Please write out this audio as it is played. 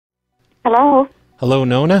Hello? Hello,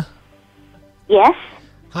 Nona? Yes?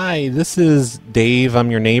 Hi, this is Dave.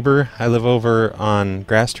 I'm your neighbor. I live over on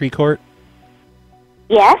Grass Tree Court.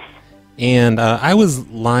 Yes? And I was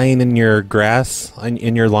lying in your grass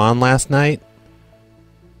in your lawn last night.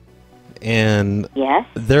 And Yes?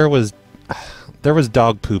 there was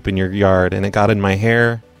dog poop in your yard, and it got in my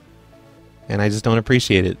hair. And I just don't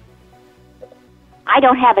appreciate it. I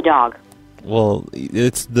don't have a dog. Well,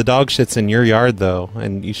 it's the dog shit's in your yard though,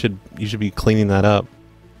 and you should be cleaning that up.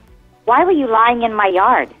 Why were you lying in my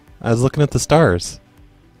yard? I was looking at the stars.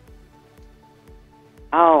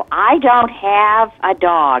 Oh, I don't have a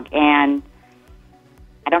dog, and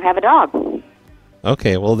I don't have a dog.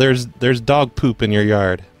 Okay, well there's dog poop in your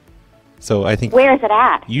yard. So I think Where is it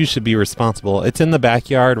at? you should be responsible. It's in the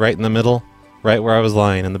backyard, right in the middle, right where I was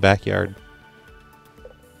lying in the backyard.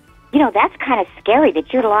 You know, that's kind of scary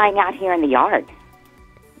that you're lying out here in the yard.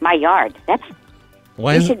 My yard.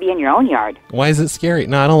 You should be in your own yard. Why is it scary?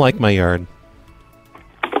 No, I don't like my yard.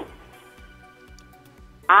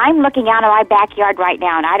 I'm looking out of my backyard right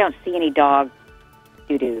now, and I don't see any dog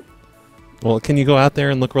doo-doo. Well, can you go out there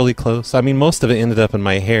and look really close? I mean, most of it ended up in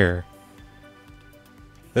my hair.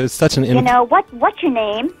 It's such an You know, what's your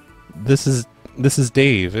name? This is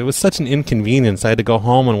Dave. It was such an inconvenience. I had to go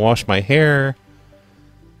home and wash my hair.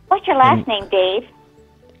 What's your last name, Dave?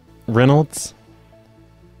 Reynolds.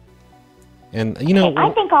 And, you know... Okay, I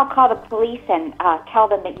think I'll call the police and tell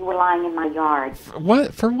them that you were lying in my yard.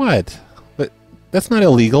 What? For what? But that's not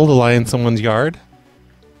illegal to lie in someone's yard.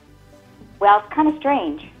 Well, it's kind of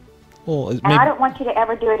strange. Well, and I don't want you to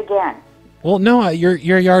ever do it again. Well, no, your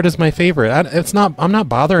yard is my favorite. I'm not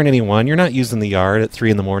bothering anyone. You're not using the yard at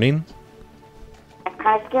 3 in the morning. That's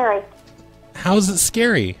kind of scary. How is it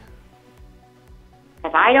scary?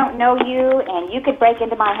 If I don't know you, and you could break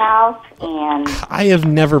into my house, and... I have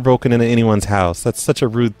never broken into anyone's house. That's such a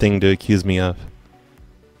rude thing to accuse me of.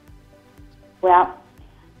 Well,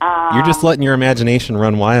 You're just letting your imagination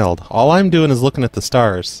run wild. All I'm doing is looking at the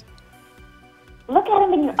stars. Look at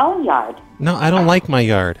them in your own yard. No, I don't like my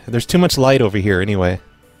yard. There's too much light over here anyway.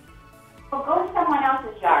 Well, go to someone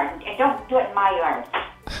else's yard, and don't do it in my yard.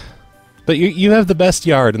 But you have the best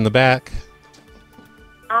yard in the back.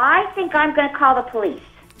 I think I'm going to call the police.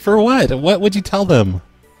 For what? What would you tell them?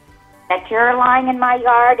 That you're lying in my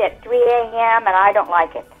yard at 3 a.m. and I don't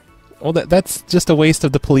like it. Well, that's just a waste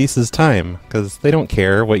of the police's time, because they don't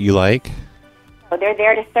care what you like. So they're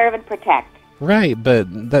there to serve and protect. Right, but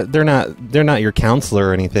they're not your counselor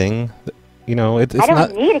or anything. You know, it's I not.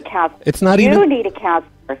 don't need a counselor. It's not you even. You need a counselor.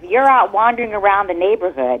 If you're out wandering around the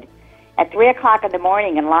neighborhood at 3 o'clock in the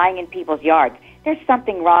morning and lying in people's yards, there's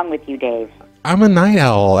something wrong with you, Dave. I'm a night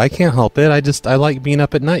owl. I can't help it. I like being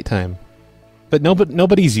up at nighttime. But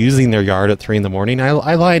nobody's using their yard at 3 in the morning. I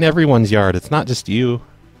lie in everyone's yard. It's not just you.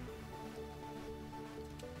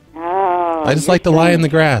 Oh. I just like to lie in the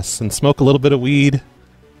grass and smoke a little bit of weed.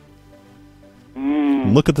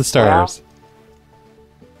 And look at the stars.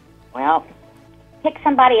 Well, pick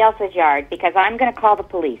somebody else's yard because I'm going to call the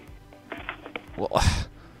police. Well,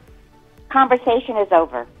 conversation is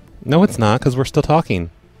over. No, it's not, because we're still talking.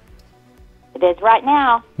 It is right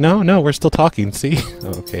now. No, we're still talking, see?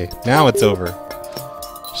 Okay, now it's over.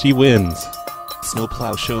 She wins.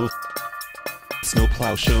 Snowplow show.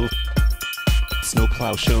 Snowplow show.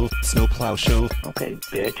 Snowplow show. Snowplow show. Okay,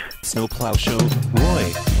 bitch. Snowplow show. Roy.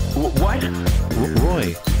 What?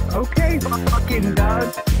 Roy. Okay, fucking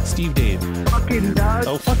Doug. Steve Dave. Fucking Doug.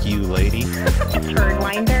 Oh, fuck you, lady.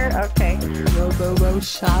 Turnwinder? Okay.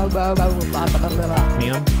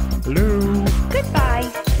 Ma'am. Hello. Goodbye.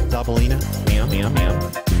 Doubleina. Ma'am, ma'am,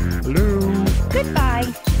 ma'am. Hello. Goodbye.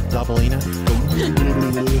 Doubleina.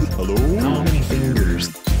 Hello? How many fingers?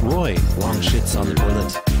 Roy. Long shits on the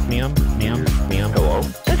toilet. Ma'am, ma'am, ma'am. Hello?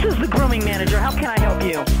 This is the grooming manager. How can I help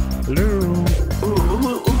you? Hello.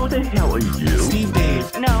 Who the hell are you? Steve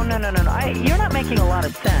Dave. No. You're not making a lot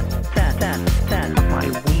of sense. Sense. My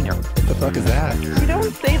wiener. What the fuck is that? You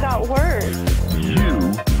don't say that word.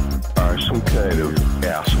 You are some kind of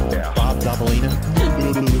asshole. Bob Doubleina.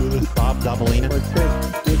 Bob Doubleina.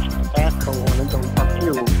 Bitch, asshole, and don't fuck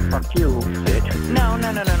you, bitch. No.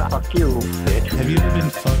 Fuck you, bitch. Have you ever been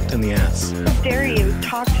fucked in the ass? How dare you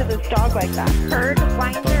talk to this dog like that? Bird, Fucked in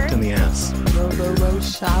winder. the ass.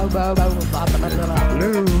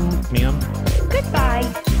 Hello. Ma'am. Goodbye.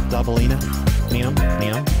 Doubleina. Ma'am,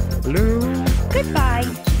 ma'am. Hello. Goodbye.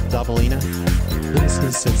 Doubleina. This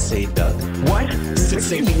is Sensei Doug. What?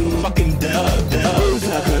 Sensei fucking Doug. Who's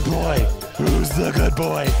the good boy? Who's the good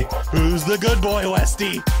boy? Who's the good boy,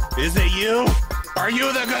 Westy? Is it you? Are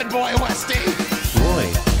you the good boy, Westy? Roy.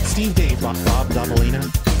 Steve Dave. Bob Doubleina.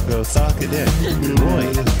 Go suck a dick.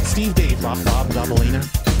 Roy. Steve Dave, Bob Doubleina.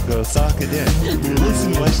 Go suck a dick.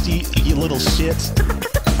 Listen, Westy, you little shit.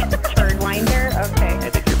 Turd winder? Okay. I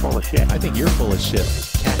think you're full of shit. I think you're full of shit.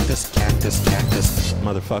 Cactus,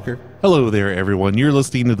 motherfucker. Hello there, everyone. You're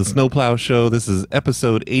listening to the Snowplow Show. This is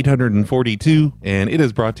episode 842, and it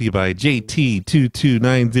is brought to you by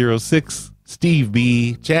JT22906, Steve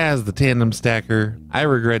B, Chaz the TandemStacker,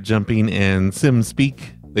 iregretjumping, and Simspeak.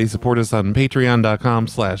 They support us on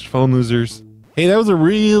patreon.com/phone losers. Hey, that was a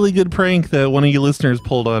really good prank that one of you listeners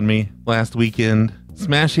pulled on me last weekend.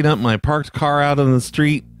 Smashing up my parked car out on the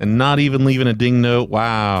street and not even leaving a ding note.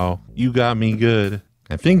 Wow, you got me good.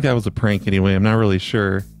 I think that was a prank anyway, I'm not really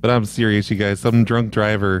sure. But I'm serious, you guys. Some drunk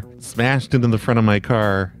driver smashed into the front of my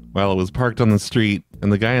car while it was parked on the street, and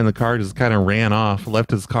the guy in the car just kind of ran off,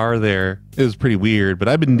 left his car there. It was pretty weird, but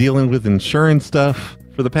I've been dealing with insurance stuff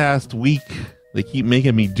for the past week. They keep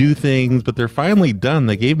making me do things, but they're finally done.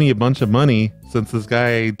 They gave me a bunch of money since this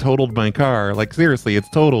guy totaled my car. Like, seriously, it's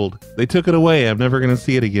totaled. They took it away. I'm never going to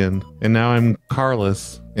see it again. And now I'm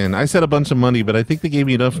carless. And I said a bunch of money, but I think they gave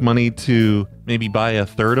me enough money to maybe buy a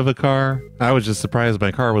third of a car. I was just surprised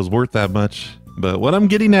my car was worth that much. But what I'm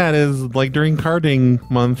getting at is, like, during karting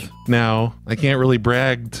month now, I can't really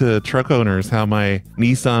brag to truck owners how my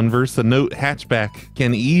Nissan Versa Note hatchback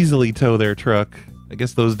can easily tow their truck. I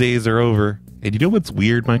guess those days are over. Hey, do you know what's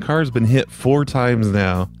weird? My car's been hit 4 times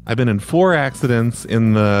now. I've been in 4 accidents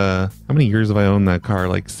in the... How many years have I owned that car?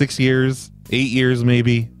 Like 6 years? 8 years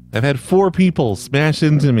maybe? I've had 4 people smash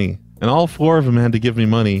into me, and all 4 of them had to give me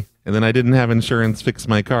money. And then I didn't have insurance fix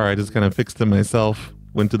my car. I just kind of fixed it myself.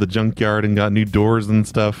 Went to the junkyard and got new doors and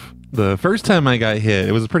stuff. The first time I got hit,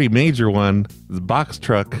 it was a pretty major one. This box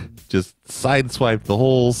truck just sideswiped the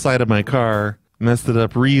whole side of my car. Messed it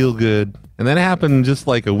up real good. And that happened just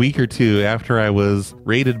like a week or 2 after I was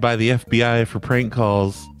raided by the FBI for prank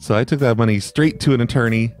calls. So I took that money straight to an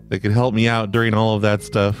attorney that could help me out during all of that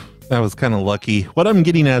stuff. That was kind of lucky. What I'm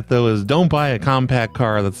getting at, though, is don't buy a compact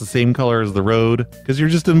car that's the same color as the road, because you're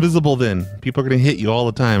just invisible then. People are going to hit you all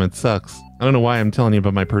the time. It sucks. I don't know why I'm telling you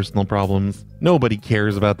about my personal problems. Nobody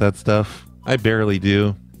cares about that stuff. I barely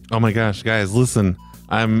do. Oh my gosh, guys, listen.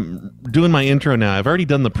 I'm doing my intro now. I've already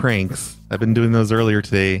done the pranks. I've been doing those earlier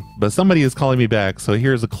today, but somebody is calling me back, so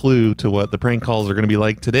here's a clue to what the prank calls are going to be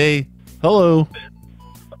like today. Hello.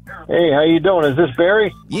 Hey, how you doing? Is this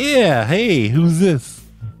Barry? Yeah, hey, who's this?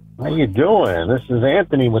 How you doing? This is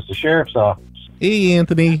Anthony with the sheriff's office. Hey,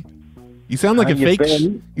 Anthony. You sound like How a you fake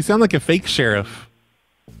been? You sound like a fake sheriff.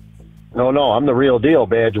 No, I'm the real deal,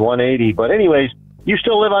 badge 180. But anyways, you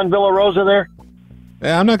still live on Villa Rosa there?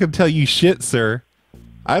 I'm not going to tell you shit, sir.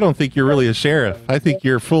 I don't think you're really a sheriff. I think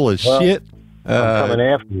you're full of shit. I'm coming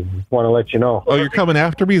after you. Just want to let you know. Oh, you're coming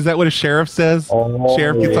after me? Is that what a sheriff says? Oh,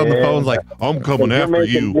 Sheriff gets on the yeah. phone and is like, I'm coming after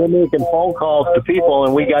you. You're making phone calls to people,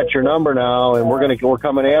 and we got your number now, and we're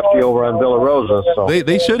coming after you over on Villa Rosa. So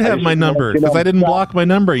They should have my number, because I didn't block my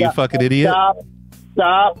number, you fucking idiot.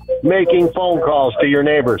 Stop making phone calls to your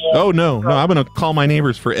neighbors. Oh, no, I'm going to call my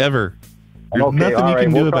neighbors forever. There's Okay, nothing all you right,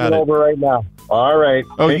 can do we're about coming it. over right now. All right.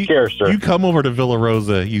 Oh, Take care, sir. You come over to Villa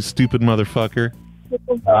Rosa, you stupid motherfucker.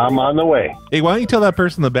 I'm on the way. Hey, why don't you tell that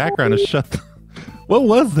person in the background to shut the... What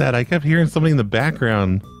was that? I kept hearing somebody in the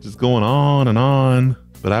background just going on and on,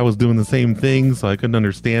 but I was doing the same thing, so I couldn't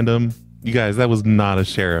understand them. You guys, that was not a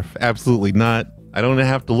sheriff. Absolutely not. I don't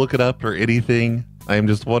have to look it up or anything. I am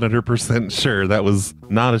just 100% sure that was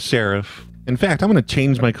not a sheriff. In fact, I'm going to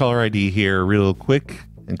change my caller ID here real quick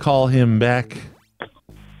and call him back.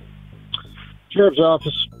 Sheriff's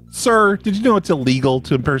office. Sir, did you know it's illegal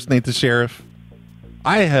to impersonate the sheriff?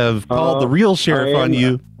 I have called the real sheriff on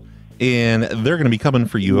you, and they're going to be coming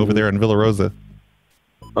for you over there in Villa Rosa.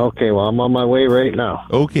 Okay, well, I'm on my way right now.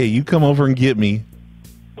 Okay, you come over and get me.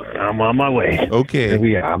 I'm on my way. Okay. Here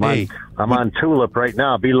we are. I'm on Tulip right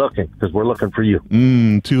now. Be looking, because we're looking for you.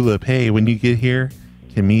 Tulip. Hey, when you get here,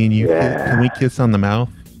 can me and you can we kiss on the mouth?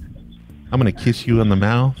 I'm going to kiss you on the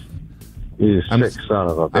mouth. You sick son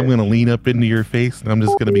of a bitch. I'm going to lean up into your face, and I'm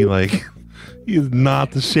just going to be like, he is not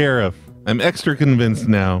the sheriff. I'm extra convinced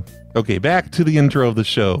now. Okay, back to the intro of the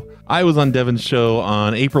show. I was on Devon's show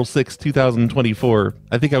on April 6, 2024.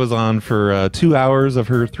 I think I was on for 2 hours of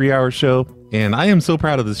her 3-hour show. And I am so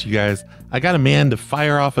proud of this, you guys. I got a man to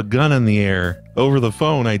fire off a gun in the air over the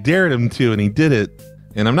phone. I dared him to, and he did it.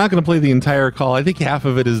 And I'm not going to play the entire call. I think half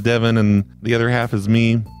of it is Devon, and the other half is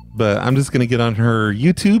me. But I'm just going to get on her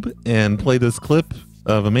YouTube and play this clip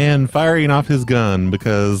of a man firing off his gun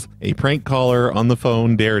because a prank caller on the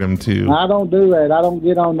phone dared him to. I don't do that. I don't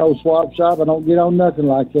get on no swap shop. I don't get on nothing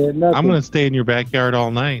like that. Nothing. I'm going to stay in your backyard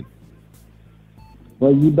all night.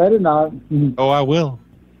 Well, you better not. Oh, I will.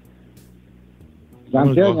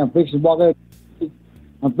 I'm telling you, I'm fixing to walk out.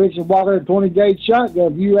 I'm fixing to walk out a 20 gauge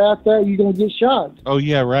shotgun. If you out there, you're gonna get shot. Oh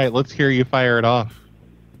yeah, right. Let's hear you fire it off.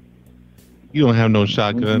 You don't have no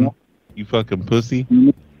shotgun, you fucking pussy.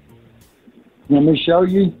 Let me show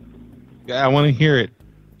you. Yeah, I want to hear it.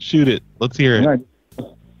 Shoot it. Let's hear it. Right.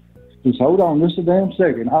 Just hold on just a damn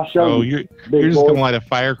second. I'll show you. You're just gonna light a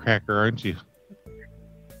firecracker, aren't you?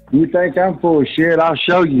 You think I'm full of shit? I'll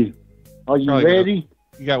show you. Are you ready?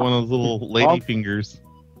 You got one of those little lady fingers.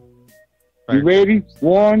 You ready?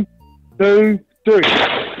 1, 2, 3.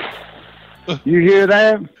 You hear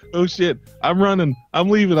that? Oh shit! I'm running. I'm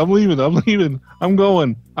leaving. I'm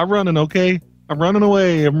going. I'm running. Okay. I'm running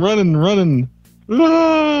away. I'm running.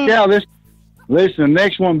 Ah! Yeah, listen. The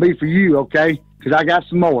next one will be for you, okay? Because I got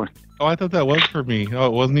some more. Oh, I thought that was for me. Oh,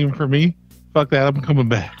 it wasn't even for me? Fuck that. I'm coming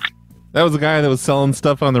back. That was a guy that was selling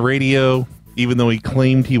stuff on the radio, even though he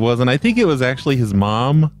claimed he wasn't. I think it was actually his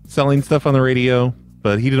mom selling stuff on the radio,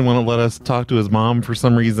 but he didn't want to let us talk to his mom for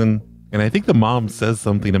some reason. And I think the mom says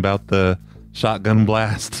something about the shotgun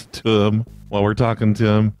blast to him while we're talking to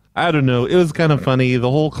him. I don't know. It was kind of funny. The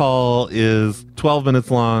whole call is 12 minutes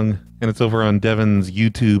long, and it's over on Devon's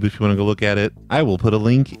YouTube if you want to go look at it. I will put a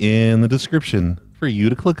link in the description for you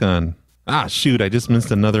to click on. Ah, shoot. I just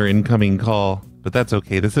missed another incoming call, but that's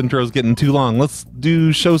okay. This intro's getting too long. Let's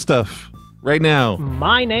do show stuff right now.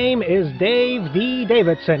 My name is Dave D.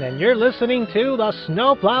 Davidson, and you're listening to The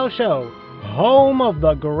Snowplow Show, home of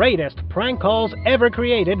the greatest prank calls ever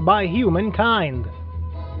created by humankind.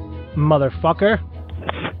 Motherfucker.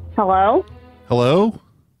 Hello? Hello?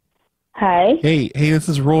 Hi. Hey, this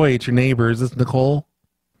is Roy. It's your neighbor. Is this Nicole?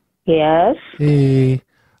 Yes. Hey.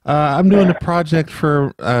 I'm doing a project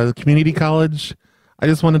for community college. I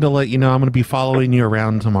just wanted to let you know I'm going to be following you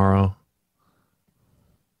around tomorrow.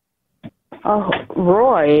 Oh,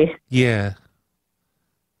 Roy. Yeah.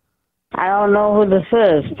 I don't know who this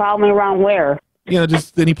is. Follow me around where?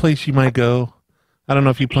 Just any place you might go. I don't know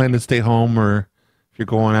if you plan to stay home or if you're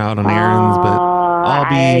going out on errands, but I'll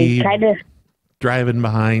be driving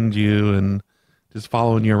behind you and just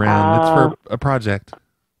following you around. It's for a project.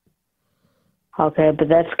 Okay, but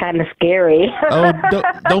that's kind of scary. Oh,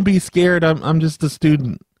 don't be scared. I'm just a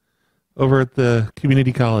student over at the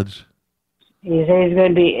community college. He said he's going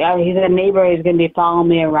to be, he's a neighbor. He's going to be following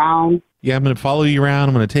me around. Yeah, I'm going to follow you around.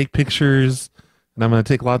 I'm going to take pictures, and I'm going to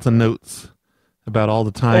take lots of notes about all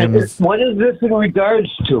the times. What is this in regards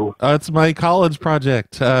to? It's my college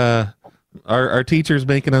project. Our teacher's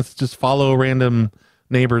making us just follow random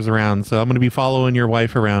neighbors around, so I'm going to be following your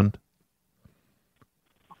wife around.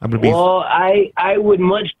 Well, I would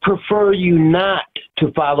much prefer you not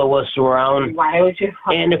to follow us around. Why would you?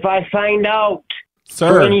 And if I find out Sir.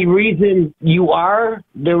 for any reason you are,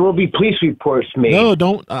 there will be police reports made. No,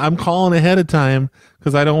 don't. I'm calling ahead of time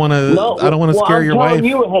because I don't want to. I don't want to scare your wife. I'm calling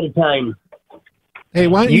you ahead of time. Hey,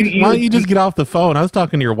 why don't you just get off the phone? I was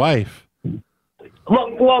talking to your wife.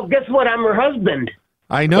 Well, guess what? I'm her husband.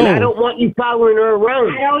 I know. And I don't want you following her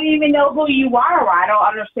around. I don't even know who you are. I don't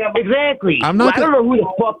understand. Exactly. I don't know who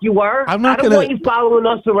the fuck you are. I don't want you following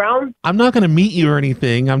us around. I'm not going to meet you or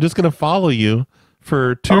anything. I'm just going to follow you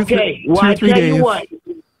for two or 3 days. You what?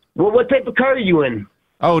 Well, what type of car are you in?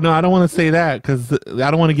 Oh, no, I don't want to say that because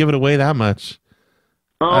I don't want to give it away that much.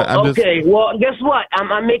 Oh, okay. Well, guess what?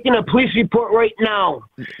 I'm making a police report right now.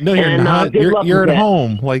 No, you're not. You're at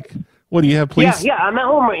home. Like, what do you have? Police? Yeah, I'm at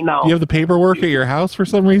home right now. Do you have the paperwork at your house for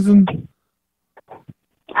some reason?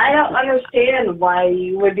 I don't understand why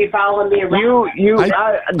you would be following me around.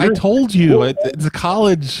 I told you. It's a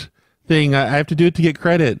college thing. I have to do it to get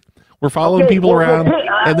credit. We're following people around,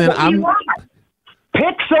 and then I'm...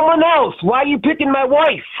 Pick someone else. Why are you picking my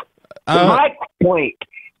wife? My point.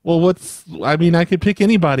 Well, I could pick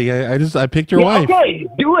anybody. I picked your wife. Okay,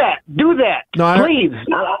 do that. No, please.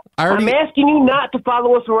 I'm asking you not to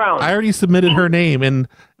follow us around. I already submitted her name, and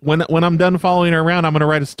when I'm done following her around, I'm going to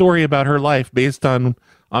write a story about her life based on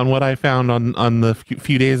what I found on the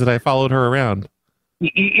few days that I followed her around.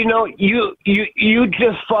 You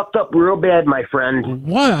just fucked up real bad, my friend.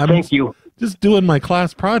 What? Thank you. Just doing my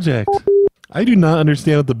class project. I do not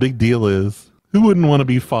understand what the big deal is. Who wouldn't want to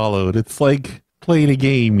be followed? It's like playing a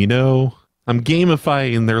game, I'm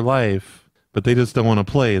gamifying their life, but they just don't want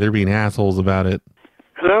to play. They're being assholes about it.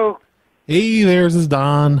 Hello? Hey, this is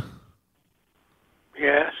Don.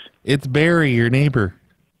 Yes? It's Barry, your neighbor.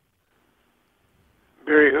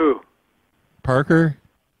 Barry who? Parker.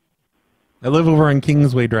 I live over on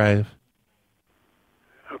Kingsway Drive.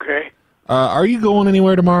 Okay. Are you going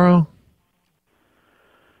anywhere tomorrow?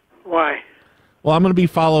 Why? Well, I'm going to be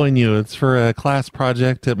following you. It's for a class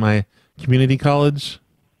project at my community college.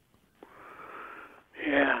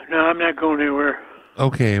 Yeah, no, I'm not going anywhere.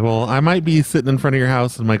 Okay, well, I might be sitting in front of your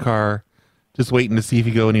house in my car, just waiting to see if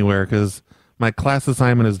you go anywhere, because my class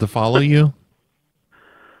assignment is to follow you.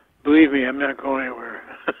 Believe me, I'm not going anywhere.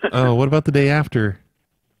 Oh, what about the day after?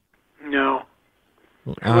 No.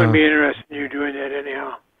 I wouldn't be interested in you doing that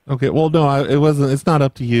anyhow. Okay, well, no, it wasn't. It's not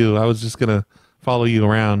up to you. I was just going to follow you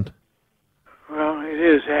around. Well, it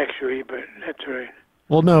is actually, but that's all right.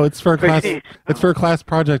 Well, no, it's for a class. It's for a class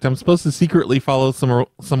project. I'm supposed to secretly follow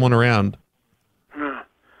someone around.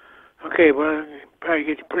 Okay, well, it probably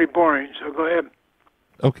gets pretty boring, so go ahead.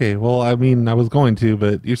 Okay, well, I mean, I was going to,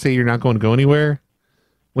 but you say you're not going to go anywhere?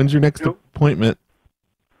 When's your next appointment?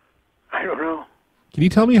 I don't know. Can you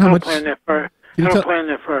tell me how much? I don't plan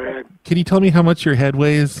that far ahead. Can you tell me how much your head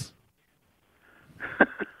weighs?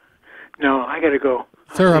 No, I gotta go.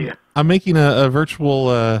 Sir, I'm making a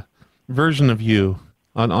virtual version of you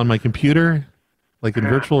on my computer, like in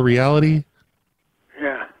virtual reality.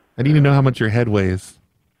 Yeah. I need to know how much your head weighs.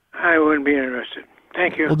 I wouldn't be interested.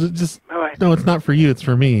 Thank you. Well, just bye-bye. No, it's not for you. It's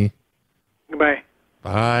for me. Goodbye.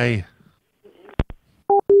 Bye.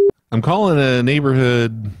 I'm calling a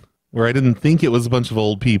neighborhood where I didn't think it was a bunch of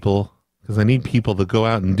old people, because I need people to go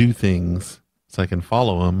out and do things so I can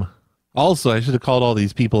follow them. Also, I should have called all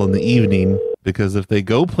these people in the evening, because if they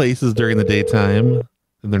go places during the daytime,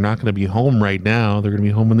 then they're not going to be home right now. They're going to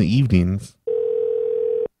be home in the evenings.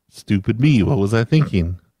 Stupid me. What was I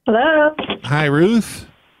thinking? Hello? Hi, Ruth.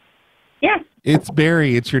 Yes. It's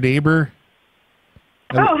Barry. It's your neighbor.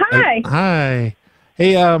 Oh, hi. Hi.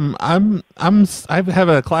 Hey, I have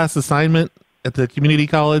a class assignment at the community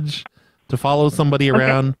college to follow somebody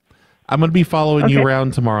around. I'm going to be following you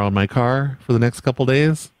around tomorrow in my car for the next couple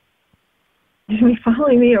days. You're going to be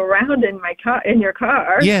following me around in my car, in your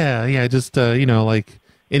car? Yeah, just, like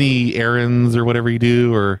any errands or whatever you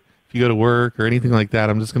do, or if you go to work or anything like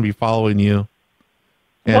that, I'm just going to be following you.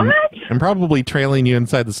 And what? I'm probably trailing you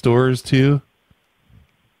inside the stores, too.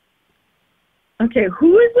 Okay,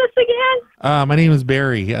 who is this again? My name is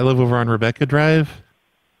Barry. I live over on Rebecca Drive.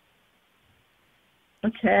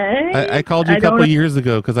 Okay. I called you a couple of years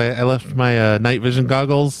ago because I left my night vision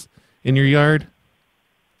goggles in your yard.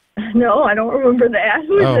 No, I don't remember that.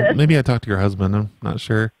 Who is this? Maybe I talked to your husband. I'm not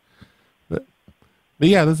sure. But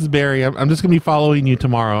yeah, this is Barry. I'm just going to be following you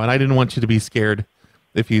tomorrow, and I didn't want you to be scared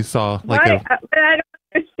if you saw like I don't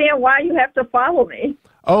understand why you have to follow me.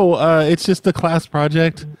 It's just a class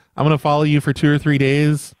project. I'm going to follow you for 2 or 3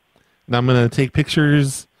 days, and I'm going to take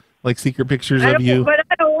pictures, like secret pictures of you. But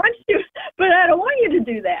I don't want you. But I don't want you to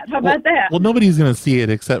do that. How about that? Well, nobody's going to see it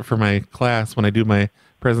except for my class when I do my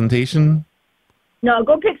presentation. No,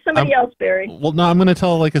 go pick somebody else, Barry. Well, no, I'm going to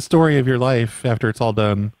tell like a story of your life after it's all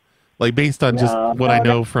done, like based on just what I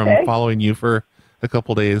know from following you for a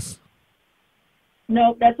couple days.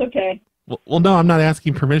 No, that's okay. Well, no, I'm not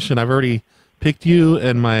asking permission. I've already picked you,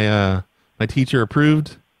 and my teacher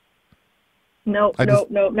approved. No,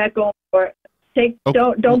 not going for it.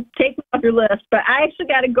 Don't take me off your list. But I actually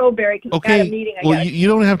got to go, Barry, because I got a meeting. You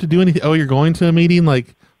don't have to do anything. Oh, you're going to a meeting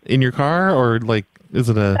like in your car, or like is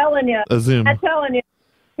it a Zoom? I'm telling you,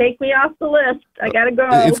 take me off the list. I got to go.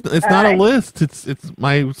 It's not a list. It's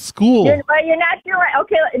my school. You're not. You're right.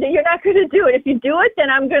 Okay, you're not going to do it. If you do it, then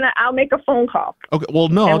I'll make a phone call. Okay. Well,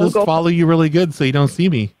 no, I'll just follow you really good so you don't see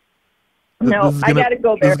me. No, I got to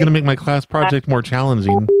go, Barry. This is going to make my class project more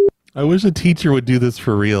challenging. I wish a teacher would do this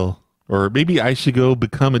for real. Or maybe I should go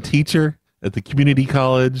become a teacher at the community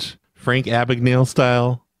college, Frank Abagnale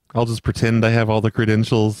style. I'll just pretend I have all the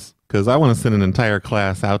credentials because I want to send an entire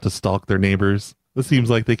class out to stalk their neighbors. This seems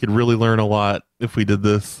like they could really learn a lot if we did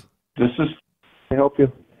this. Can I help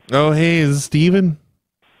you? Oh, hey, is this Steven?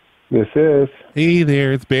 This is. Hey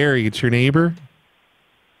there, it's Barry. It's your neighbor.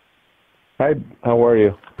 Hi, how are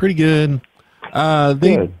you? Pretty good.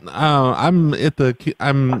 Good. I'm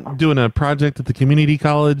doing a project at the community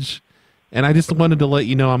college, and I just wanted to let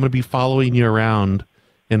you know I'm going to be following you around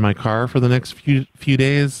in my car for the next few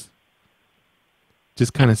days.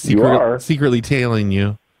 Just kind of secretly tailing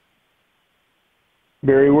you.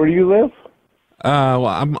 Barry, where do you live? Well,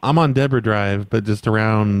 I'm on Deborah Drive, but just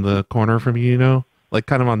around the corner from you, like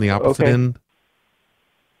kind of on the opposite end.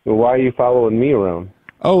 Well, why are you following me around?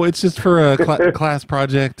 Oh, it's just for a class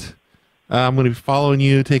project. I'm going to be following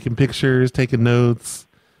you, taking pictures, taking notes,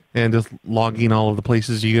 and just logging all of the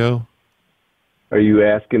places you go. Are you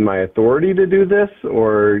asking my authority to do this,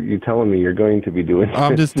 or are you telling me you're going to be doing it?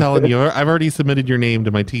 I'm just telling you. I've already submitted your name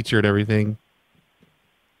to my teacher and everything.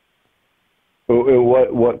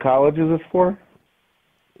 What college is this for?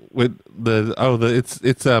 With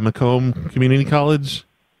it's Macomb Community College.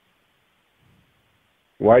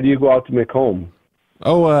 Why do you go out to Macomb?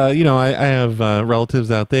 Oh, I have relatives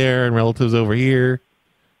out there and relatives over here.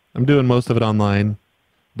 I'm doing most of it online.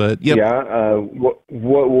 But yep. Yeah.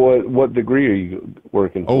 What degree are you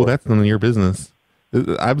working for? Oh, that's none of your business.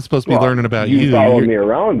 I'm supposed to be learning about you. You following me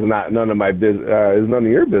around is none of my business. Is none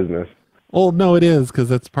of your business. Well, no, it is because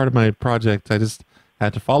that's part of my project. I just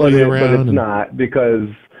had to follow you around. But it's not because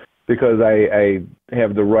I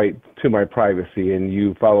have the right to my privacy, and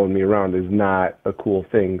you following me around is not a cool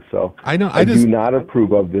thing. So I know. I do not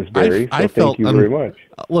approve of this, Barry. Thank you very much.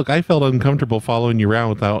 Look, I felt uncomfortable following you around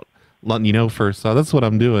without letting you know first. So that's what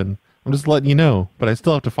I'm doing. I'm just letting you know, but I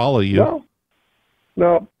still have to follow you.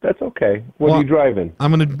 No, that's okay. What are you driving?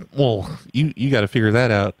 I'm gonna. Well, you got to figure that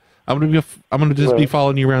out. I'm gonna just be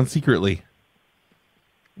following you around secretly.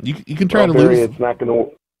 You can try to Barry, lose. It's not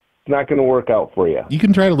gonna work out for you. You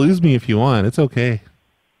can try to lose me if you want. It's okay.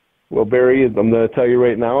 Well, Barry, I'm going to tell you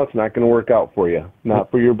right now, it's not going to work out for you. Not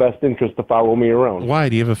for your best interest to follow me around. Why?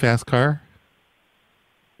 Do you have a fast car?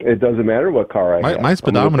 It doesn't matter what car I have. My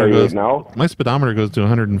speedometer goes. My speedometer goes to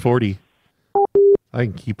 140. I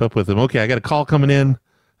can keep up with him. Okay, I got a call coming in.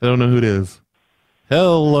 I don't know who it is.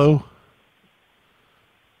 Hello.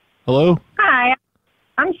 Hello. Hi.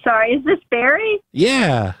 I'm sorry. Is this Barry?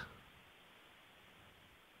 Yeah.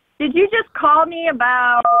 Did you just call me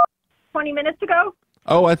about 20 minutes ago?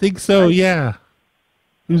 Oh, I think so. Yeah.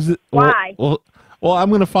 Who's it? Why? Well, I'm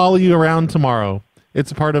going to follow you around tomorrow.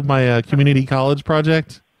 It's a part of my community college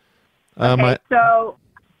project. Okay, so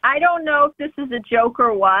I don't know if this is a joke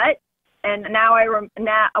or what. And now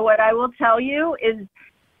what I will tell you is,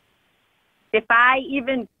 if I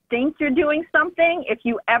even think you're doing something, if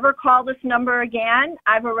you ever call this number again,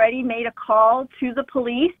 I've already made a call to the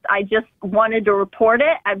police. I just wanted to report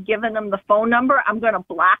it. I've given them the phone number. I'm going to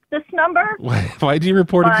block this number. Why'd you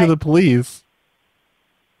report it to the police?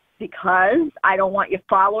 Because I don't want you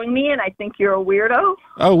following me, and I think you're a weirdo.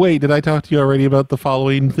 Oh, wait, did I talk to you already about the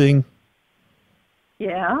following thing?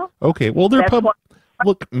 Yeah. Okay, well, they're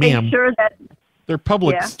Look, ma'am, sure that they're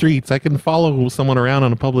public streets. I can follow someone around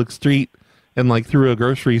on a public street and like through a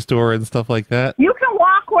grocery store and stuff like that. You can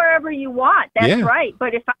walk wherever you want. That's right.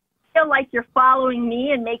 But if I feel like you're following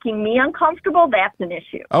me and making me uncomfortable, that's an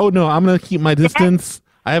issue. Oh, no, I'm going to keep my distance.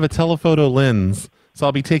 I have a telephoto lens, so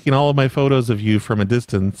I'll be taking all of my photos of you from a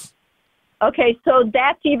distance. Okay, so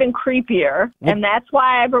that's even creepier, and that's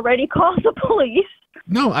why I've already called the police.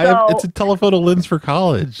 No, it's a telephoto lens for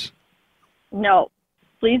college. No,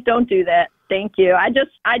 please don't do that. Thank you. I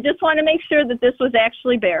just want to make sure that this was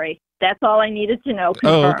actually Barry. That's all I needed to know.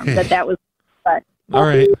 Confirm that was. But. All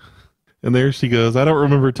right. And there she goes. I don't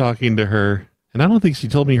remember talking to her. And I don't think she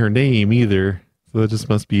told me her name either. So that just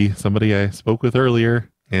must be somebody I spoke with earlier.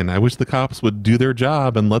 And I wish the cops would do their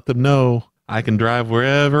job and let them know I can drive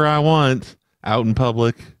wherever I want out in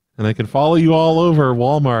public. And I can follow you all over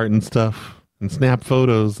Walmart and stuff and snap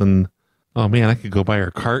photos. And, oh man, I could go by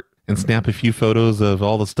her cart and snap a few photos of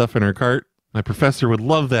all the stuff in her cart. My professor would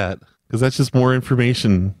love that because that's just more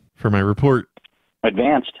information for my report.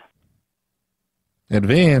 Advanced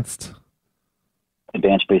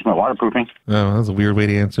basement waterproofing. Oh, that's a weird way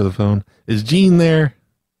to answer the phone. Is Jean there?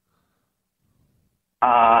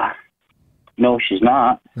 No, she's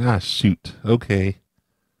not. Ah, shoot. Okay.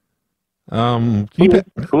 Who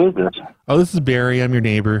is this? Oh, this is Barry. I'm your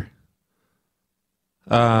neighbor.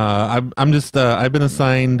 I'm just, I've been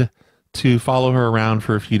assigned to follow her around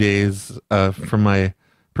for a few days, from my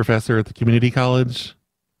professor at the community college.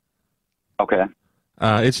 Okay.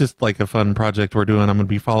 It's just like a fun project we're doing. I'm going to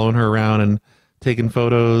be following her around and taking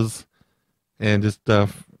photos and just,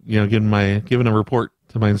 giving a report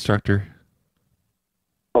to my instructor.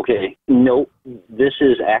 Okay. No, this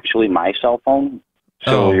is actually my cell phone.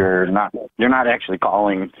 So you're not actually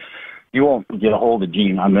calling. You won't get a hold of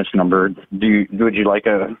Jean on this number. Would you like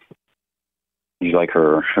her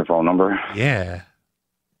phone number? Yeah.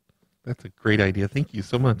 That's a great idea. Thank you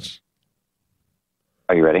so much.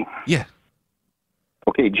 Are you ready? Yeah.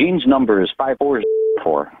 Okay, Jean's number is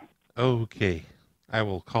 5404. Okay. I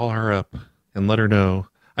will call her up and let her know.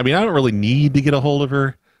 I mean, I don't really need to get a hold of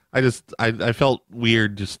her. I felt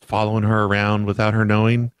weird just following her around without her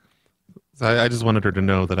knowing. So I just wanted her to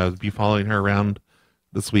know that I would be following her around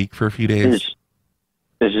this week for a few days.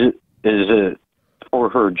 Is it for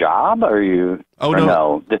her job? Are you? Oh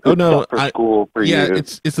no! For school for you? Yeah,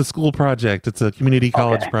 it's a school project. It's a community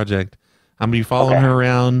college project. I'm gonna be following her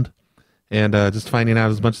around and just finding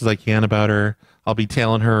out as much as I can about her. I'll be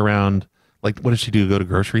tailing her around. Like, what does she do? Go to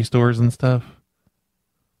grocery stores and stuff?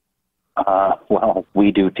 Well,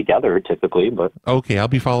 we do together typically, but okay, I'll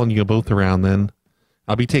be following you both around then.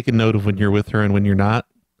 I'll be taking note of when you're with her and when you're not,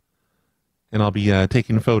 and I'll be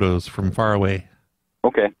taking photos from far away.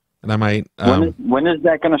 Okay. And I might. When is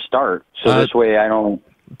that going to start? So this way I don't.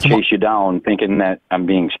 chase you down thinking that I'm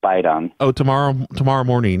being spied on. Oh, tomorrow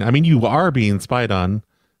morning. I mean, you are being spied on,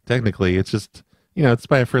 technically. It's just, it's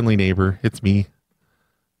by a friendly neighbor. It's me.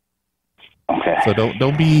 Okay. So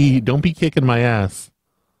don't be kicking my ass.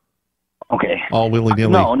 Okay. All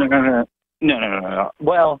willy-nilly. No.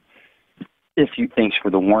 Well, thanks for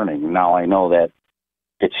the warning. Now I know that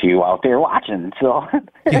it's you out there watching, so.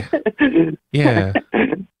 Yeah.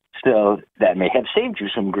 So that may have saved you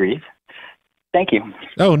some grief. Thank you.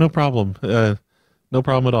 Oh, no problem. No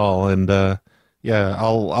problem at all. And yeah,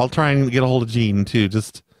 I'll try and get a hold of Jean too,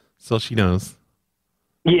 just so she knows.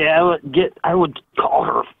 Yeah, I would call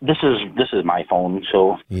her. This is my phone,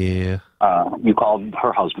 so yeah. You called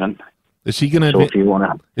her husband. Is she gonna? So if you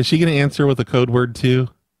wanna, is she gonna answer with a code word too?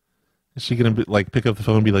 Is she gonna pick up the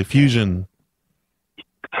phone and be like Fusion?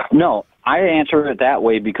 No, I answer it that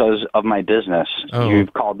way because of my business. Oh.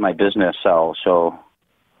 You've called my business cell, so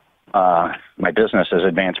my business is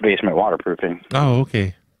Advanced Basement Waterproofing. Oh,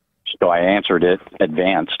 okay. So I answered it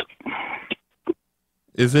advanced.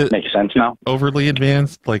 Is it makes sense now? Overly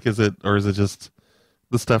advanced? Is it just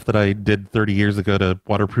the stuff that I did 30 years ago to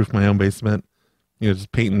waterproof my own basement?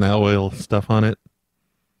 Just painting the oil stuff on it.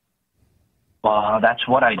 That's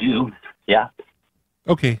what I do. Yeah.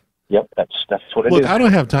 Okay. Yep, that's what I do. Look, I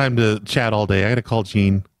don't have time to chat all day. I got to call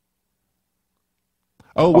Gene.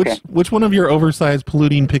 Oh, okay. Which one of your oversized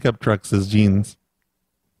polluting pickup trucks is Gene's?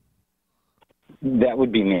 That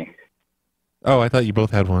would be me. Oh, I thought you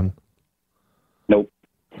both had one. Nope.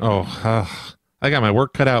 Oh, I got my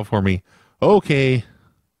work cut out for me. Okay.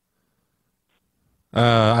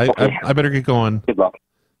 I better get going. Good luck.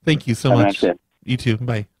 Thank you so Have a much. nice day. You too.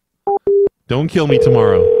 Bye. Don't kill me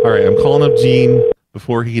tomorrow. All right, I'm calling up Jean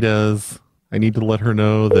before he does. I need to let her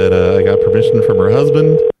know that I got permission from her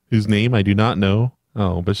husband, whose name I do not know.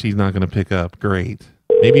 Oh, but she's not going to pick up. Great.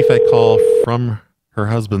 Maybe if I call from her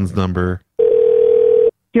husband's number.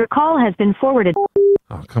 Your call has been forwarded.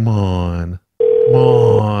 Oh, come on. Come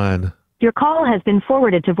on. Your call has been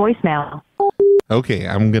forwarded to voicemail. Okay,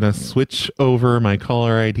 I'm going to switch over my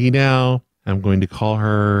caller ID now. I'm going to call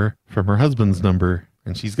her from her husband's number.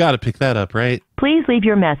 And she's got to pick that up, right? Please leave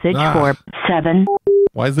your message for 7.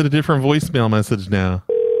 Why is it a different voicemail message now?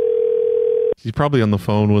 She's probably on the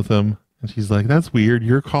phone with him. And she's like, that's weird.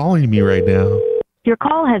 You're calling me right now. Your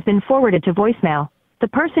call has been forwarded to voicemail. The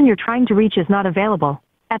person you're trying to reach is not available.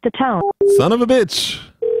 At the tone. Son of a bitch.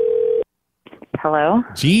 Hello?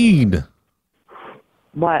 Gene.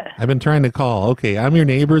 What? I've been trying to call. Okay, I'm your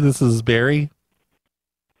neighbor. This is Barry.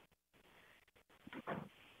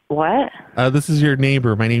 What? This is your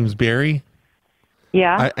neighbor. My name's Barry.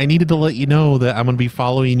 Yeah? I needed to let you know that I'm going to be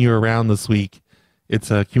following you around this week.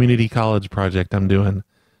 It's a community college project I'm doing.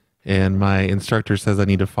 And my instructor says I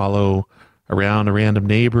need to follow around a random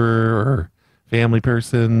neighbor or family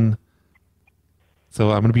person.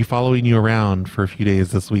 So I'm going to be following you around for a few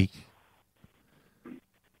days this week.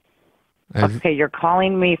 Okay, you're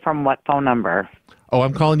calling me from what phone number? Oh,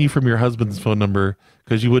 I'm calling you from your husband's phone number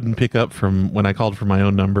because you wouldn't pick up from when I called from my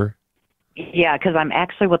own number. Yeah, because I'm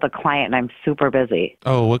actually with a client and I'm super busy.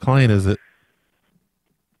 Oh, what client is it?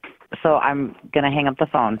 So I'm going to hang up the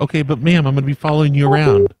phone. Okay, but ma'am, I'm going to be following you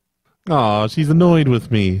around. Aw, she's annoyed with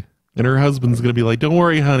me. And her husband's going to be like, don't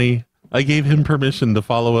worry, honey. I gave him permission to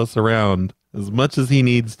follow us around as much as he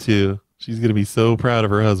needs to. She's going to be so proud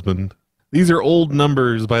of her husband. These are old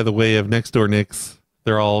numbers, by the way, of Next Door Nicks.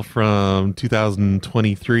 They're all from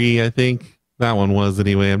 2023, I think. That one was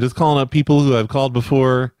anyway. I'm just calling up people who I've called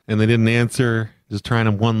before and they didn't answer. Just trying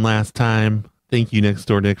them one last time. Thank you, Next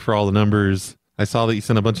Door Nick, for all the numbers. I saw that you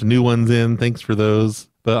sent a bunch of new ones in. Thanks for those.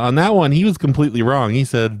 But on that one, he was completely wrong. He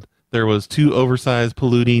said there was 2 oversized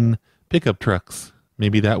polluting pickup trucks.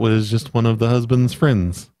 Maybe that was just one of the husband's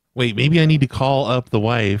friends. Wait, maybe I need to call up the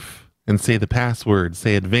wife and say the password,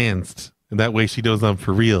 say advanced. And that way she knows I'm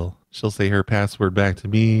for real. She'll say her password back to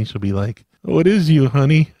me. She'll be like, oh, it is you,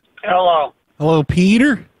 honey. Hello. Hello,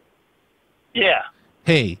 Peter? Yeah.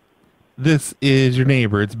 Hey, this is your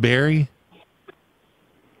neighbor. It's Barry.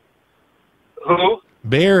 Who?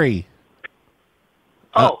 Barry.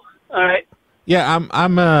 Oh, all right. Yeah,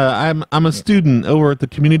 I'm a student over at the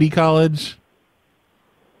community college.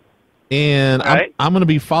 And right. I'm going to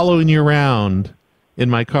be following you around in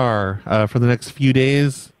my car for the next few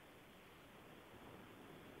days.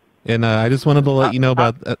 And I just wanted to let you know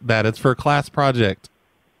about that. It's for a class project.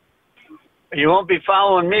 You won't be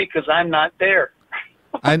following me because I'm not there.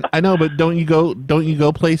 I know, but don't you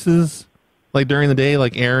go places like during the day,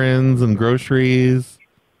 like errands and groceries?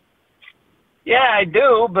 Yeah, I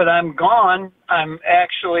do, but I'm gone. I'm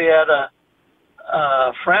actually at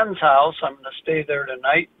a friend's house. I'm going to stay there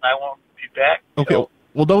tonight, and I won't be back. Okay.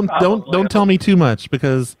 Well, don't tell me too much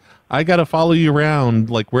because I got to follow you around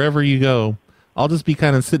like wherever you go. I'll just be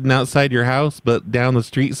kind of sitting outside your house, but down the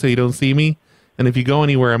street so you don't see me. And if you go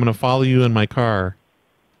anywhere, I'm going to follow you in my car.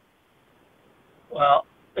 Well,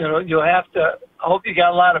 you'll have to. I hope you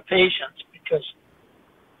got a lot of patience because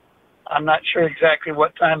I'm not sure exactly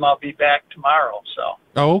what time I'll be back tomorrow. So.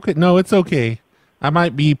 Oh, okay. No, it's okay. I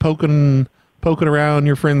might be poking around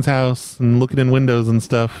your friend's house and looking in windows and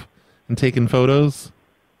stuff and taking photos.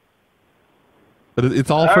 But it's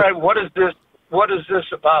all right. What is this? What is this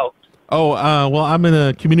about? Oh, well, I'm in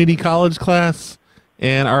a community college class,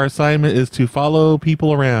 and our assignment is to follow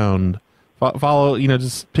people around. Follow,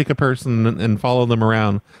 just pick a person and follow them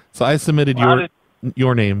around. So I submitted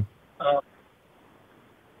your name. All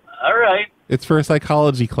right. It's for a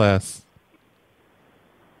psychology class.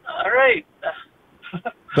 All right.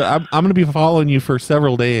 But I'm going to be following you for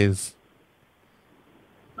several days.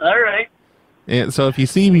 All right. And so if you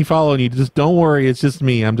see me following you, just don't worry. It's just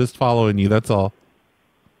me. I'm just following you. That's all.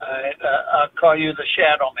 All right. I'll call you the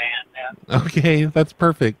Shadow Man. Yeah. Okay, that's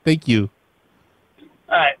perfect. Thank you.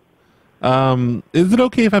 All right. Is it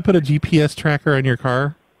okay if I put a GPS tracker on your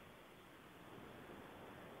car?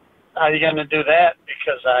 How are you going to do that?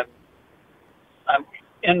 Because I'm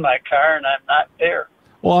in my car and I'm not there.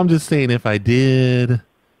 Well, I'm just saying if I did,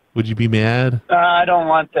 would you be mad? I don't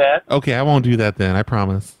want that. Okay, I won't do that then. I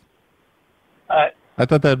promise. All right. I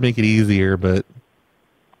thought that'd make it easier, but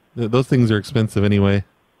those things are expensive anyway.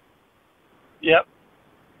 Yep.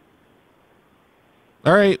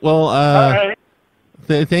 All right. Well, all right.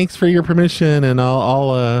 Thanks for your permission, and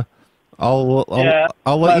I'll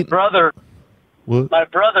let you. My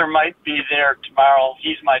brother might be there tomorrow.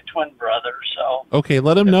 He's my twin brother, so. Okay,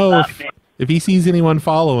 let him know if he sees anyone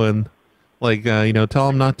following. Like, tell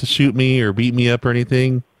him not to shoot me or beat me up or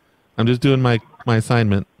anything. I'm just doing my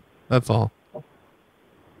assignment. That's all.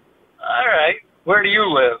 All right. Where do you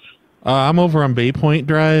live? I'm over on Bay Point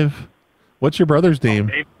Drive. What's your brother's name?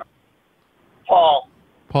 Okay. Paul.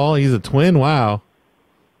 Paul, he's a twin? Wow.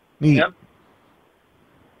 Neat. Yep.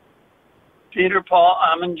 Peter, Paul,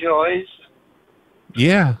 I'm Joyce.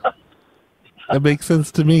 Yeah. That makes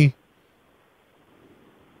sense to me.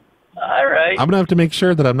 All right. I'm going to have to make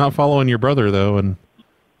sure that I'm not following your brother, though, and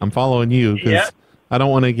I'm following you because I don't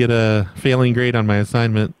want to get a failing grade on my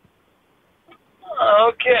assignment.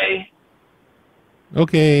 Okay.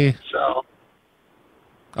 Okay. So,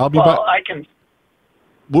 I'll be back. I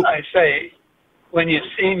say, when you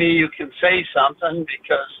see me, you can say something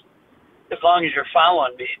because as long as you're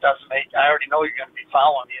following me, it doesn't make. I already know you're going to be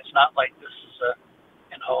following me. It's not like this is a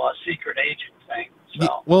secret agent thing. So.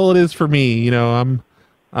 Yeah, well, it is for me. I'm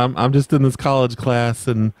just in this college class,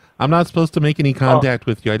 and I'm not supposed to make any contact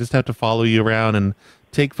with you. I just have to follow you around and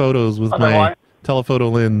take photos with my telephoto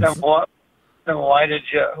lens. Then why did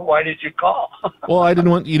you call? Well, I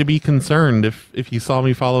didn't want you to be concerned if you saw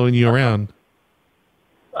me following you around.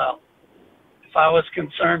 Well, if I was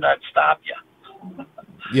concerned, I'd stop you.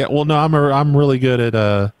 Yeah, well, no, I'm really good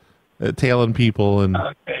at tailing people, and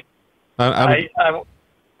okay.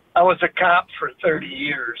 I was a cop for 30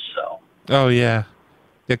 years, so. Oh yeah,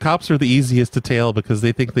 cops are the easiest to tail because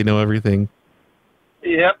they think they know everything.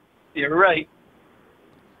 Yep, you're right.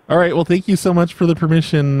 All right, well, thank you so much for the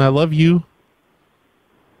permission. I love you.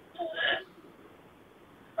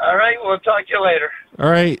 All right, we'll talk to you later. All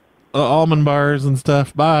right, almond bars and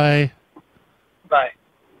stuff. Bye. Bye.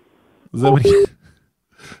 Is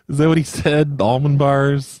that what he said? Almond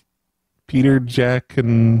bars? Peter, Jack,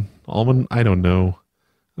 and almond? I don't know.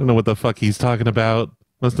 I don't know what the fuck he's talking about.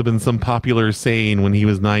 Must have been some popular saying when he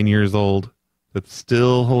was 9 years old. That's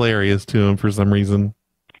still hilarious to him for some reason.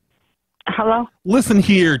 Hello? Listen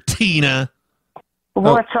here, Tina.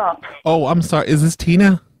 What's up? Oh, I'm sorry. Is this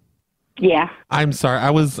Tina? Yeah. I'm sorry.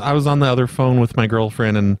 I was on the other phone with my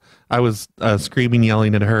girlfriend, and I was screaming,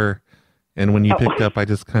 yelling at her. And when you picked up, I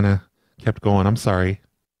just kind of kept going. I'm sorry.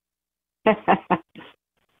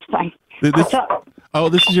 Fine. What's up? Oh,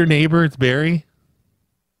 this is your neighbor. It's Barry?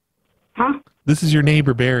 Huh? This is your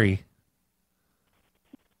neighbor, Barry.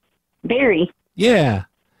 Barry? Yeah.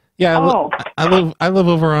 Yeah. I live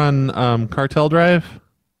over on Cartel Drive.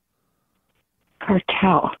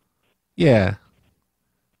 Cartel? Yeah.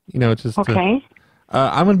 It's just... Okay.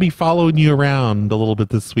 I'm going to be following you around a little bit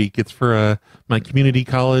this week. It's for my community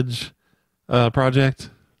college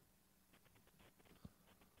project.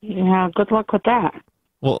 Yeah, good luck with that.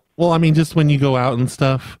 Well, I mean, just when you go out and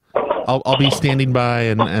stuff, I'll be standing by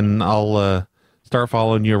and I'll start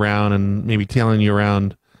following you around and maybe tailing you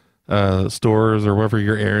around stores or wherever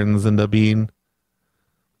your errands end up being.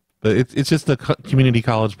 But it's just a community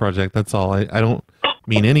college project. That's all. I don't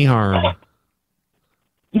mean any harm.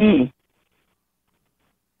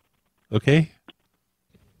 Okay?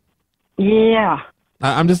 Yeah.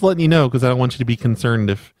 I'm just letting you know because I don't want you to be concerned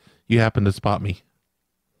if you happen to spot me.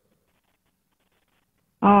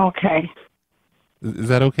 Okay. Is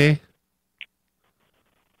that okay?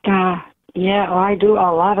 Yeah, well, I do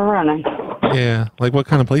a lot of running. Yeah. Like what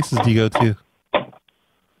kind of places do you go to?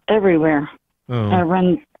 Everywhere. Oh. I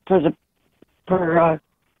run for the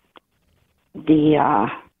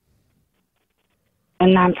a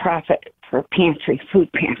nonprofit for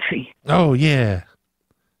food pantry. Oh, yeah.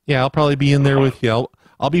 Yeah, I'll probably be in there with you.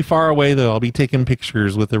 I'll be far away, though. I'll be taking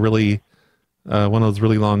pictures with a really, one of those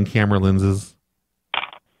really long camera lenses.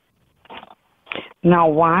 Now,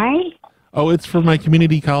 why? Oh, it's for my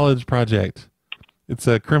community college project. It's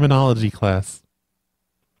a criminology class.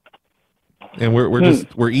 And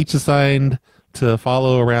we're each assigned to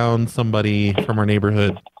follow around somebody from our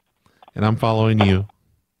neighborhood. And I'm following you.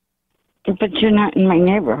 But you're not in my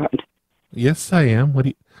neighborhood. Yes, I am. What do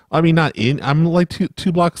you... I mean, not in. I'm like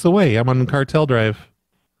two blocks away. I'm on Cartel Drive.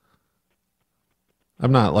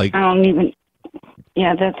 I'm not like... I don't even...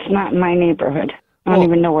 Yeah, that's not my neighborhood. I don't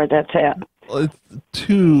even know where that's at. It's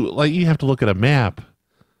like, you have to look at a map.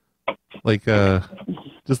 Like,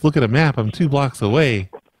 just look at a map. I'm 2 blocks away.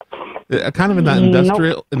 Kind of in that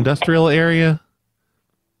industrial area.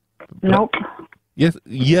 Nope. Yes,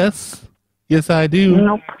 I do.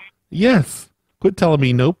 Nope. Yes. Quit telling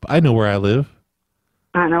me nope. I know where I live.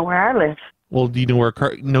 I know where I live. Well, do you know where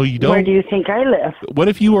No, you don't. Where do you think I live? What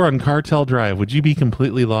if you were on Cartel Drive? Would you be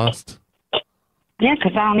completely lost? Yeah,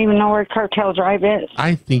 because I don't even know where Cartel Drive is.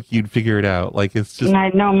 I think you'd figure it out. Like, it's just... And I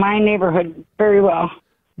know my neighborhood very well.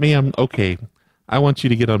 Ma'am, okay. I want you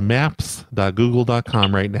to get on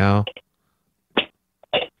maps.google.com right now.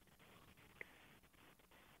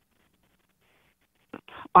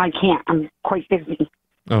 I can't. I'm quite busy.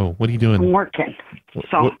 Oh, what are you doing? I'm working.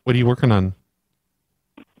 So what are you working on?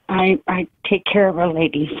 I take care of a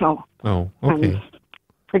lady, so oh, okay. I'm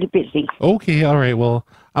pretty busy. Okay, all right. Well,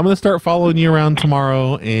 I'm going to start following you around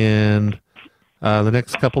tomorrow and the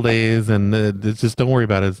next couple days, and just don't worry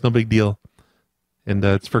about it. It's no big deal. And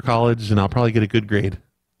it's for college, and I'll probably get a good grade.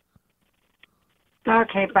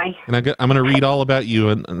 Okay, bye. And I'm going to read all about you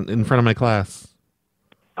in front of my class.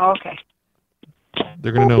 Okay.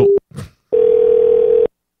 They're going to know.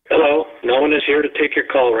 Hello, no one is here to take your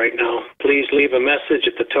call right now. Please leave a message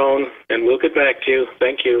at the tone, and we'll get back to you.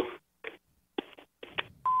 Thank you.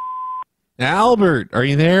 Albert, are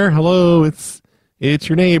you there? Hello, it's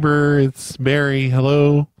your neighbor. It's Barry.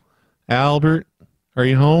 Hello, Albert, are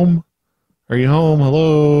you home? Are you home?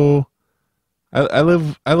 Hello. I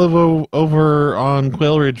live over on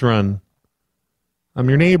Quail Ridge Run. I'm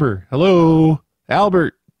your neighbor. Hello,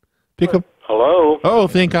 Albert. Pick up. Hello. Oh,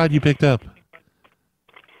 thank God you picked up.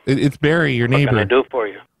 It's Barry, your neighbor. What can I do for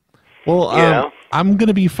you? Well, yeah. I'm going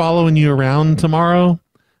to be following you around tomorrow.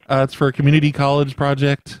 It's for a community college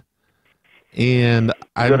project. And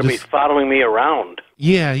I'm going to be following me around.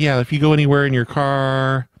 Yeah. If you go anywhere in your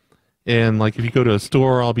car, and like if you go to a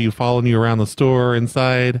store, I'll be following you around the store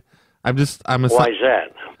inside. Why is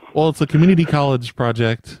that? Well, it's a community college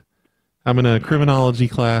project. I'm in a criminology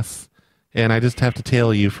class, and I just have to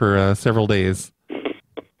tail you for several days.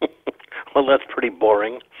 Well, that's pretty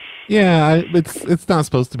boring. Yeah, it's not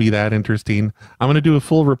supposed to be that interesting. I'm going to do a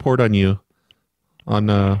full report on you, on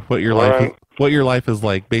what your life is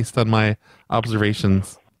like based on my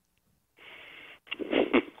observations.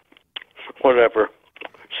 Whatever.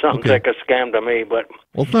 Sounds like a scam to me, but...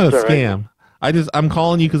 Well, it's not a scam. Right. I'm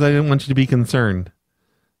calling you because I didn't want you to be concerned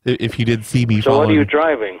if you did see me So following. what are you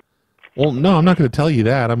driving? Well, no, I'm not going to tell you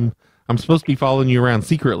that. I'm supposed to be following you around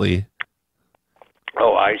secretly.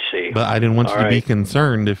 Oh, I see. But I didn't want you to be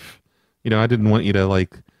concerned if, I didn't want you to,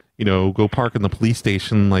 go park in the police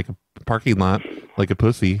station like a parking lot, like a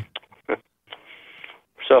pussy.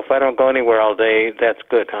 So if I don't go anywhere all day, that's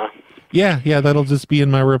good, huh? Yeah, that'll just be in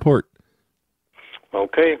my report.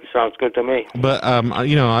 Okay, sounds good to me. But,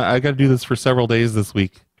 I got to do this for several days this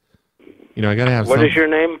week. I got to have What is your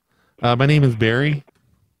name? My name is Barry.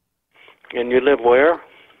 And you live where?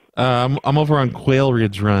 I'm over on Quail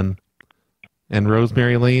Ridge Run and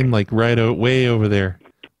Rosemary Lane, like way over there.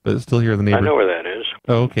 But it's still here in the neighborhood. I know where that is.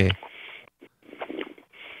 Oh, okay.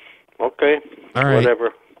 Okay. All right.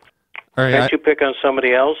 Whatever. All right. Can't you pick on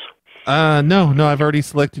somebody else? No, I've already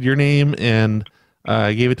selected your name, and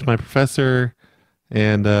I gave it to my professor,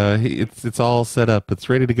 and it's all set up. It's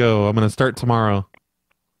ready to go. I'm going to start tomorrow.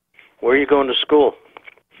 Where are you going to school?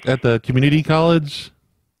 At the community college.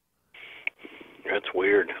 That's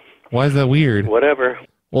weird. Why is that weird? Whatever.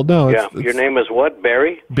 Well, no. Your name is what,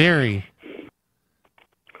 Barry? Barry.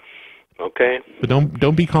 Okay. But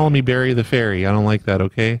don't be calling me Barry the Fairy. I don't like that,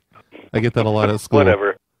 okay? I get that a lot at school.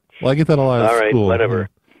 Whatever. Well, I get that a lot at All right, school. whatever.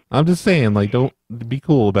 I'm just saying, like, don't be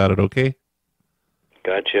cool about it, okay?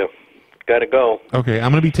 Gotcha. Gotta go. Okay,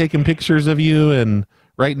 I'm going to be taking pictures of you and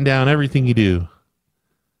writing down everything you do.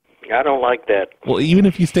 I don't like that. Well, even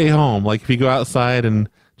if you stay home, like if you go outside and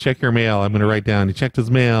check your mail, I'm going to write down, you checked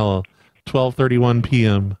his mail, 12:31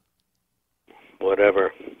 p.m.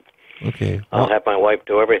 Whatever. Okay. I'll have my wife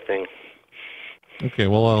do everything. Okay,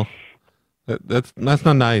 well, that's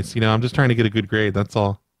not nice. You know, I'm just trying to get a good grade, that's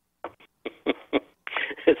all.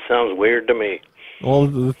 It sounds weird to me.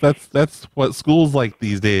 Well, that's what school's like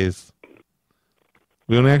these days.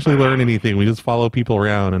 We don't actually learn anything. We just follow people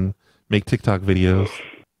around and make TikTok videos.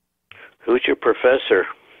 Who's your professor?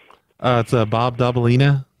 It's Bob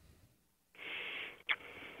Dabalina.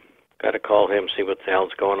 Gotta call him, see what the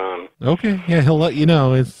hell's going on. Okay, yeah, he'll let you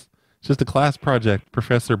know. It's just a class project.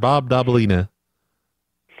 Professor Bob Dabalina.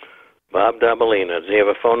 Bob Dabalina. Does he have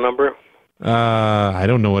a phone number? I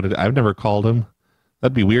don't know I've never called him.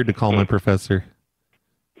 That'd be weird to call my professor.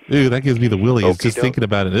 Ew, that gives me the willies just thinking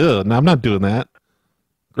about it. Ugh, no, I'm not doing that.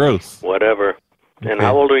 Gross. Whatever. Okay. And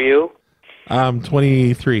how old are you? I'm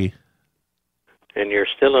 23. And you're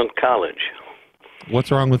still in college. What's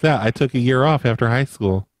wrong with that? I took a year off after high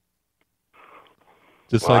school.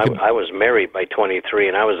 Just Well, so I could... I was married by 23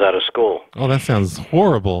 and I was out of school. Oh, that sounds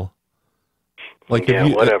horrible. Like, Yeah,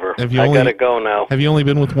 whatever. Have you I only, gotta go now. Have you only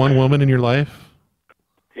been with one woman in your life?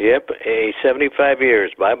 Yep, 75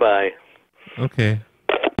 years. Bye-bye. Okay.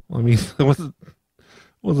 Well, I mean, I wasn't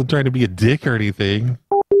trying to be a dick or anything.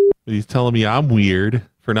 But he's telling me I'm weird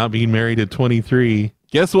for not being married at 23.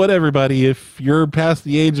 Guess what, everybody? If you're past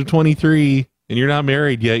the age of 23 and you're not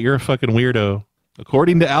married yet, you're a fucking weirdo.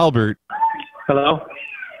 According to Albert. Hello?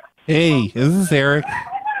 Hey, is this Eric?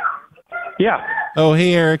 Yeah. Oh,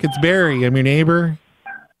 hey, Eric, it's Barry. I'm your neighbor.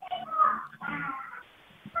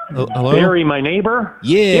 Hello? Barry, my neighbor?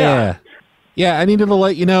 Yeah. Yeah, I needed to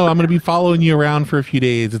let you know I'm going to be following you around for a few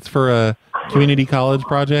days. It's for a community college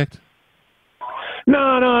project. No.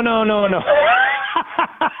 Are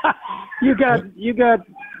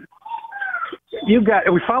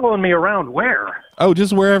we following me around where? Oh,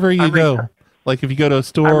 just wherever you go. Like if you go to a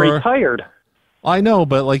store. I'm retired. I know,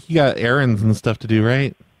 but like you got errands and stuff to do,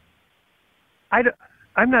 right?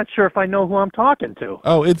 I'm not sure if I know who I'm talking to.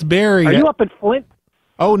 Oh, it's Barry. Are you up in Flint?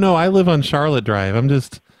 Oh, no, I live on Charlotte Drive.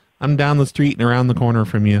 I'm down the street and around the corner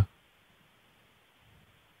from you.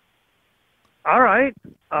 All right.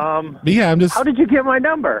 But yeah, How did you get my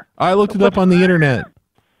number? I looked it up on the internet.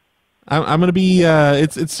 I'm going to be,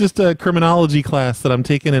 it's just a criminology class that I'm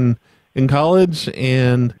taking in college,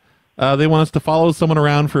 and they want us to follow someone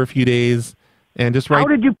around for a few days and just write. How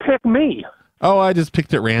did you pick me? Oh, I just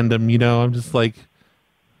picked at random, you know. I'm just like.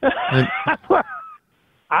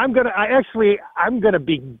 I'm gonna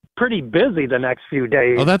be pretty busy the next few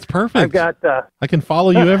days. Oh, that's perfect. I've got. I can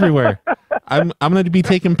follow you everywhere. I'm going to be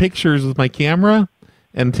taking pictures with my camera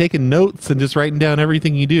and taking notes and just writing down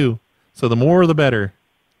everything you do. So the more, the better.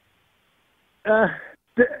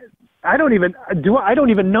 I don't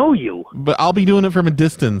even know you. But I'll be doing it from a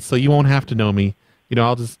distance, so you won't have to know me. You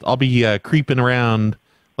know, I'll be creeping around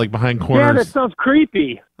like behind corners. Yeah, that sounds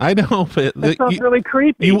creepy. I know, but that sounds really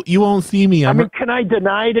creepy. You won't see me. I mean, can I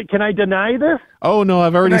deny it? Can I deny this? Oh no,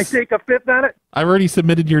 I've already. Can I take a fifth on it? I've already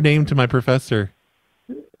submitted your name to my professor.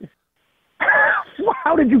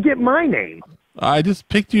 How did you get my name? I just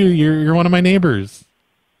picked you. You're one of my neighbors.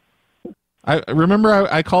 I remember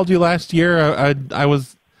I called you last year. I'd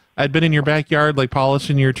been in your backyard like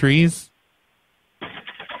polishing your trees.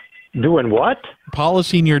 Doing what?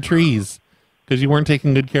 Polishing your trees because you weren't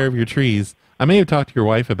taking good care of your trees. I may have talked to your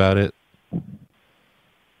wife about it.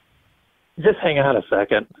 Just hang on a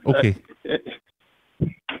second. Okay. This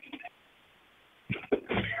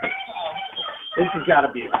has got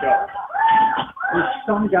to be a joke. There's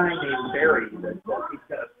some guy named Barry that he's going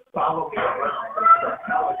to follow me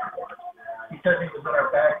around. He said he was in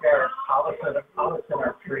our backyard polishing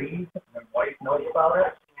our trees, and my wife knows about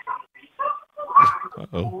it.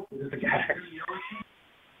 Uh-oh.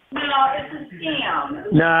 No, it's a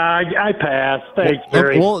scam. Nah, I passed. Thanks,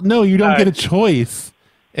 Barry. Well, no, you don't get a choice.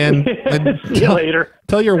 And See you later.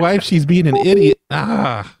 Tell your wife she's being an idiot.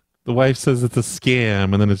 The wife says it's a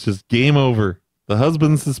scam, and then it's just game over. The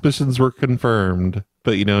husband's suspicions were confirmed.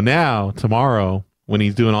 But, you know, now, tomorrow, when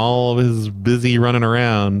he's doing all of his busy running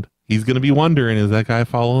around, he's going to be wondering, is that guy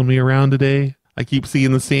following me around today? I keep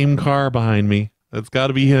seeing the same car behind me. That's got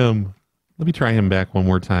to be him. Let me try him back one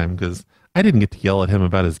more time, because I didn't get to yell at him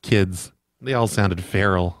about his kids. They all sounded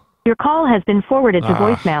feral. Your call has been forwarded to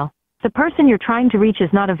voicemail. The person you're trying to reach is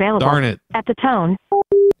not available. Darn it. At the tone.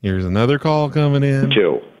 Here's another call coming in.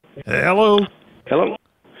 Joe. Hello. Hello.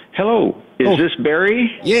 Hello. Is this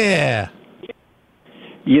Barry? Yeah.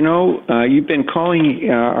 You know, you've been calling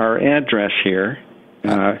our address here.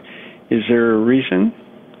 Is there a reason?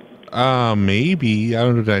 Maybe. I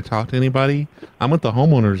don't know. Did I talk to anybody? I'm with the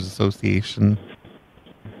Homeowners Association.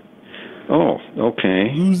 Oh,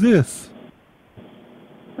 okay. Who's this?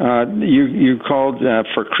 You called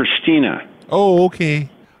for Christina. Oh, okay.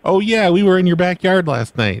 Oh, yeah, we were in your backyard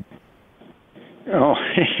last night. Oh,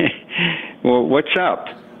 well, what's up?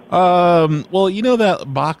 Well, you know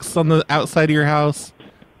that box on the outside of your house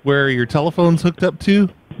where your telephone's hooked up to?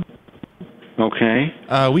 Okay.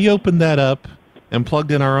 We opened that up and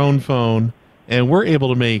plugged in our own phone, and we're able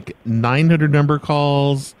to make 900 number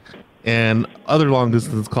calls and other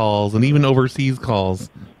long-distance calls and even overseas calls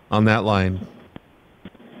on that line.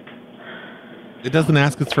 It doesn't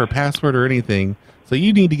ask us for a password or anything, so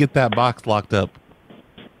you need to get that box locked up.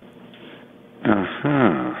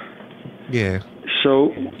 Uh-huh. Yeah.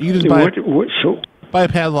 So, you just buy a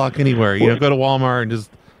padlock anywhere. You know, go to Walmart and just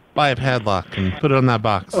buy a padlock and put it on that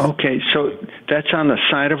box. Okay, so that's on the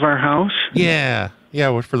side of our house? Yeah.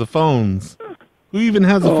 Yeah, for the phones. Who even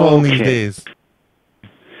has a phone these days?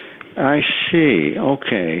 I see.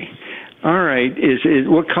 Okay. All right.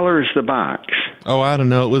 What color is the box? Oh, I don't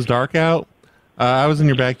know. It was dark out. I was in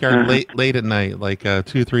your backyard late at night, like 2 or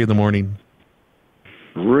 3 in the morning.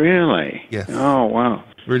 Really? Yes. Oh, wow.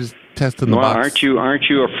 We're just testing the box. Aren't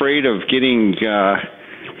you afraid of getting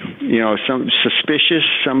some suspicious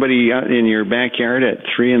somebody in your backyard at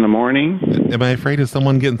 3 in the morning? Am I afraid of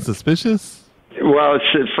someone getting suspicious? Well,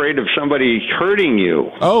 it's afraid of somebody hurting you.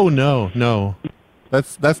 Oh, no.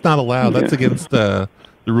 That's not allowed. That's against the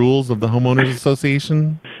rules of the Homeowners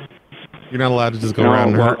Association. You're not allowed to just go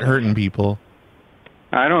around hurting people.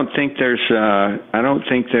 I don't think there's a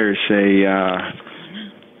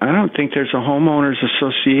homeowners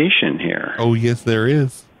association here. Oh, yes, there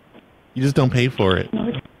is. You just don't pay for it.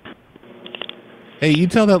 Hey, you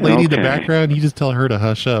tell that lady in the background, you just tell her to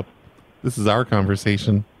hush up. This is our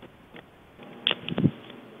conversation.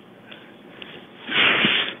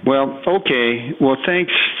 Well, okay. Well,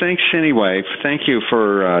 thanks anyway. Thank you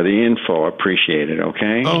for the info. Appreciate it,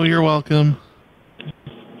 okay? Oh, you're welcome.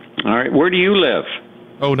 All right. Where do you live?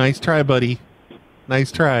 Oh, nice try, buddy.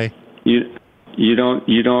 Nice try. You don't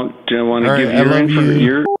want to give your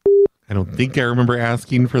info? I don't think I remember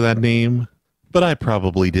asking for that name, but I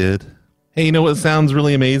probably did. Hey, you know what sounds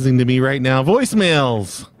really amazing to me right now?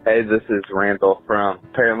 Voicemails. Hey, this is Randall from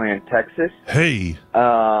Pearland, Texas. Hey.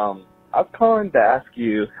 I was calling to ask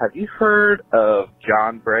you, have you heard of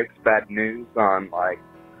John Briggs' Bad News on, like,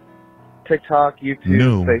 TikTok,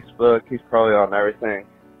 YouTube, Facebook? He's probably on everything.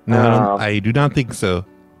 No, I do not think so.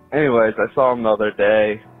 Anyways, I saw him the other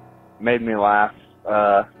day. Made me laugh.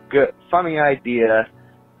 Good, funny idea.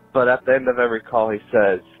 But at the end of every call, he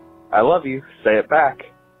says, "I love you, say it back."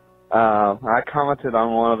 I commented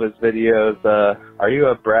on one of his videos, "Are you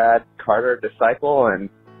a Brad Carter disciple?" And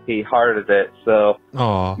he hearted it. So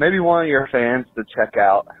maybe one of your fans to check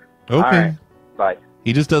out. Okay. All right, bye.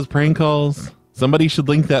 He just does prank calls. Somebody should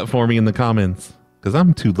link that for me in the comments, because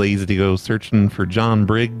I'm too lazy to go searching for John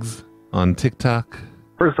Briggs on TikTok.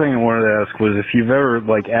 First thing I wanted to ask was if you've ever,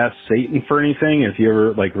 like, asked Satan for anything, if you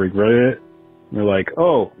ever, like, regretted it. You're like,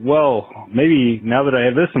 oh, well, maybe now that I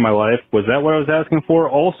have this in my life, was that what I was asking for?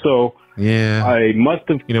 Also, yeah, I must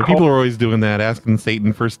have... people are always doing that, asking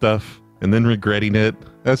Satan for stuff and then regretting it.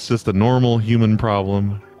 That's just a normal human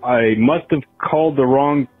problem. I must have called the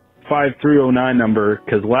wrong 5309 number,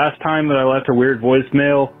 because last time that I left a weird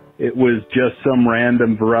voicemail, it was just some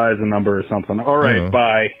random Verizon number or something. All right,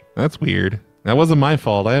 bye. That's weird. That wasn't my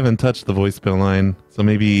fault. I haven't touched the voicemail line, so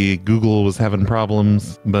maybe Google was having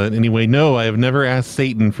problems. But anyway, no, I have never asked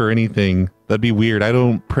Satan for anything. That'd be weird. I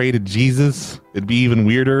don't pray to Jesus. It'd be even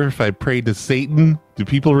weirder if I prayed to Satan. Do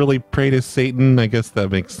people really pray to Satan? I guess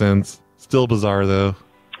that makes sense. Still bizarre, though.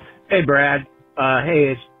 Hey, Brad.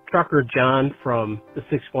 Hey, it's Trucker John from the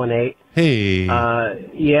 618. Hey.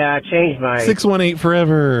 Yeah, I changed my... 618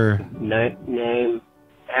 forever. Name.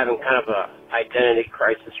 Having kind of a identity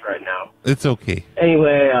crisis right now. It's okay.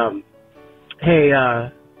 Anyway, hey,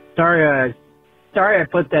 sorry I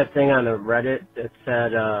put that thing on the Reddit that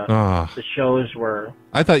said the shows were...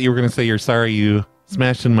 I thought you were going to say you're sorry you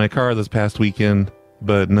smashed in my car this past weekend,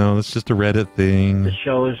 but no, it's just a Reddit thing. The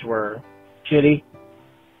shows were shitty.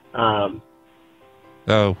 Oh,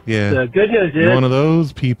 yeah. The good news is... You're one of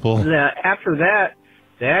those people. That after that,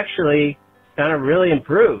 they actually kind of really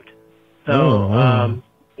improved. So, I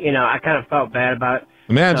I kind of felt bad about it.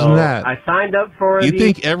 Imagine So that. I signed up for You'd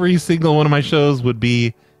think every single one of my shows would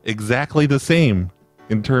be exactly the same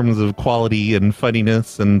in terms of quality and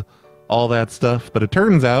funniness and all that stuff, but it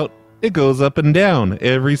turns out it goes up and down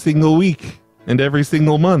every single week and every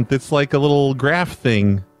single month. It's like a little graph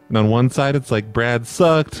thing. And on one side, it's like Brad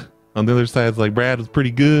sucked. On the other side, it's like Brad was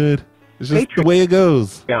pretty good. It's just the way it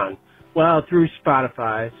goes. Well, through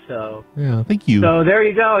Spotify, so. Yeah, thank you. So there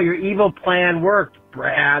you go. Your evil plan worked,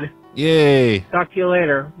 Brad. Yay. Talk to you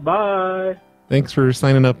later. Bye. Thanks for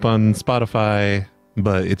signing up on Spotify.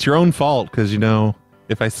 But it's your own fault because, you know,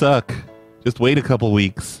 if I suck, just wait a couple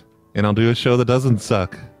weeks and I'll do a show that doesn't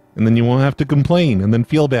suck. And then you won't have to complain and then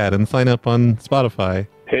feel bad and sign up on Spotify.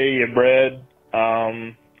 Hey, Brad.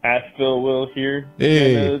 Ask Phil Will here.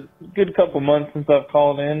 Hey. It's been a good couple months since I've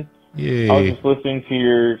called in. Yay. I was just listening to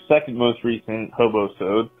your second most recent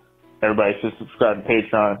Hobo-sode. Everybody should subscribe to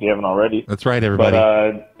Patreon if you haven't already. That's right, everybody.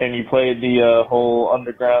 But, and you played the whole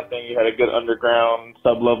underground thing. You had a good underground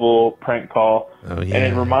sub-level prank call. Oh, yeah.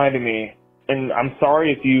 And it reminded me, and I'm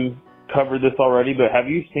sorry if you covered this already, but have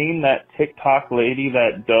you seen that TikTok lady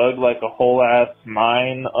that dug like a whole-ass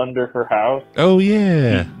mine under her house? Oh,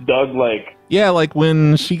 yeah. She dug like... Yeah, like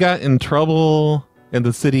when she got in trouble and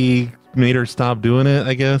the city made her stop doing it,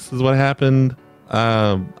 I guess, is what happened.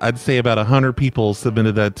 I'd say about 100 people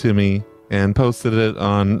submitted that to me and posted it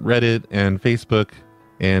on Reddit and Facebook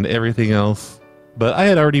and everything else. But I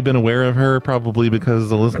had already been aware of her, probably because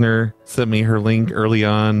the listener sent me her link early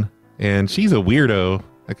on. And she's a weirdo.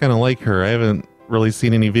 I kind of like her. I haven't really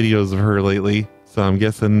seen any videos of her lately, so I'm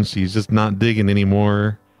guessing she's just not digging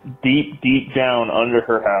anymore. Deep down under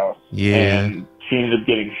her house. Yeah. And she ended up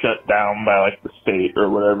getting shut down by like the state or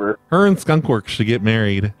whatever. Her and Skunkworks should get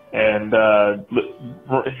married. And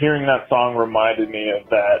hearing that song reminded me of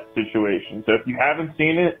that situation. So if you haven't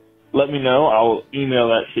seen it, let me know. I'll email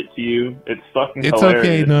that shit to you. It's fucking It's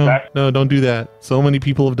hilarious. okay. No, don't do that. So many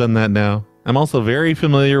people have done that now. I'm also very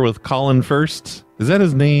familiar with Colin First. Is that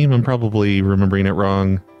his name? I'm probably remembering it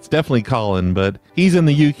wrong. It's definitely Colin, but he's in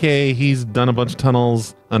the UK. He's done a bunch of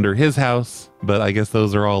tunnels under his house, but I guess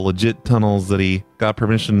those are all legit tunnels that he got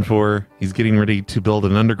permission for. He's getting ready to build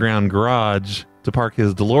an underground garage to park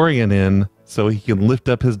his DeLorean in so he can lift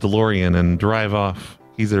up his DeLorean and drive off.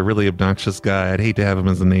 He's a really obnoxious guy. I'd hate to have him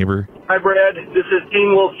as a neighbor. Hi, Brad. This is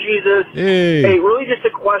Teen Wolf Jesus. Hey. Hey, really just a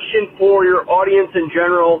question for your audience in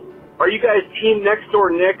general. Are you guys Team Next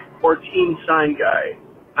Door Nick or Team Sign Guy?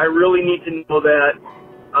 I really need to know that.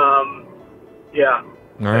 Yeah.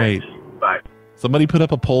 All right. Bye. Somebody put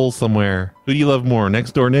up a poll somewhere. Who do you love more,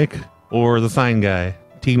 Next Door Nick or the Sign Guy?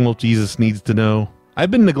 Teen Wolf Jesus needs to know. I've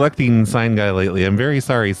been neglecting Sign Guy lately. I'm very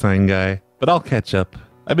sorry, Sign Guy, but I'll catch up.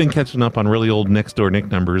 I've been catching up on really old Next Door Nick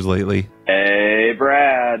numbers lately. Hey,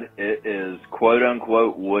 Brad. It is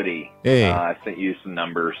quote-unquote Woody. Hey. I sent you some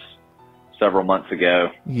numbers several months ago.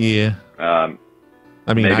 Yeah. I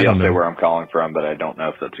mean, maybe I don't I'll say know. where I'm calling from, but I don't know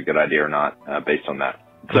if that's a good idea or not based on that.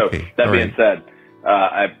 So, Okay, that all being said,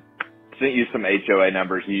 I sent you some HOA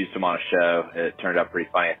numbers. You used them on a show. It turned out pretty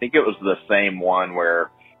funny. I think it was the same one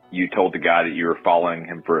where you told the guy that you were following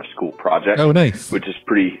him for a school project. Oh, nice. Which is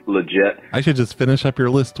pretty legit. I should just finish up your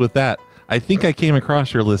list with that. I think I came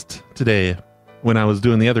across your list today when I was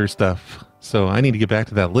doing the other stuff. So I need to get back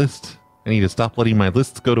to that list. I need to stop letting my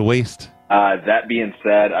lists go to waste. That being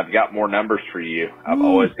said, I've got more numbers for you. I've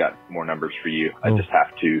always got more numbers for you. I just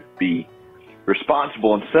have to be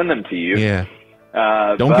responsible and send them to you. Yeah.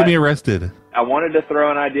 Don't but get me arrested. I wanted to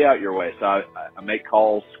throw an idea out your way. So I make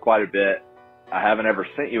calls quite a bit. I haven't ever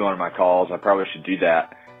sent you one of my calls. I probably should do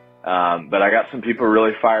that. But I got some people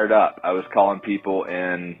really fired up. I was calling people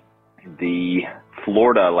in the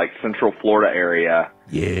Florida, like Central Florida area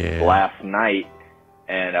last night.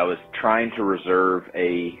 And I was trying to reserve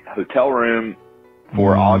a hotel room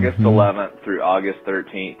for August 11th through August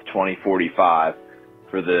 13th, 2045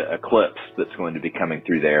 for the eclipse that's going to be coming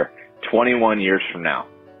through there 21 years from now.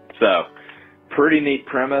 So, pretty neat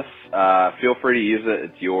premise. Feel free to use it.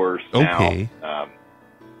 It's yours Okay. now.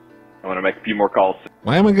 I want to make a few more calls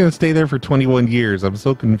Why am I going to stay there for 21 years? I'm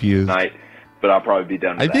so confused. tonight, but I'll probably be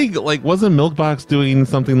done with I that. think, like, wasn't Milkbox doing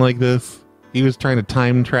something like this? He was trying to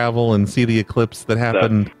time travel and see the eclipse that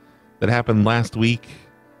happened last week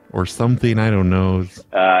or something. I don't know.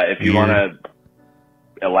 If you want to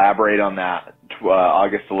elaborate on that,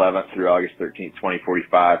 August 11th through August 13th,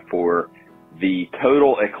 2045 for the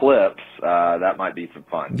total eclipse, that might be some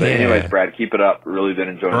fun. But Yeah. anyways, Brad, keep it up. Really been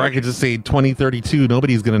enjoying Or it. I could just say 2032.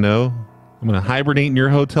 Nobody's going to know. I'm going to hibernate in your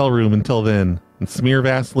hotel room until then and smear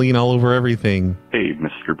Vaseline all over everything. Hey,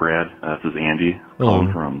 Mr. Brad. This is Andy Hello.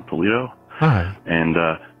 calling from Toledo. Hi. And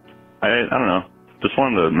I don't know. Just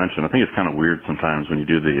wanted to mention, I think it's kind of weird sometimes when you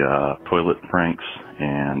do the toilet pranks,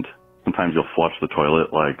 and sometimes you'll flush the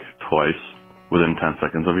toilet like twice within 10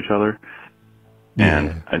 seconds of each other. Yeah.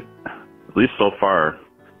 And at least so far,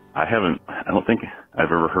 I don't think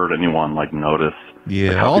I've ever heard anyone like notice. Yeah.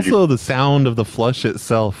 Like, how could Also, the sound of the flush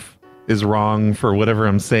itself is wrong for whatever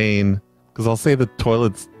I'm saying, because I'll say the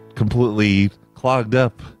toilet's completely clogged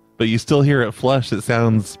up, but you still hear it flush. It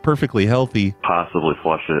sounds perfectly healthy. Possibly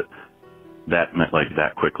flush it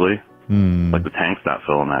that quickly. Like the tank's not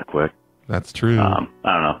filling that quick. That's true. I don't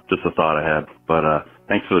know. Just a thought I had. But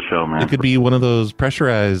thanks for the show, man. It could be one of those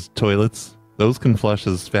pressurized toilets. Those can flush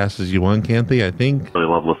as fast as you want, can't they? I think. Really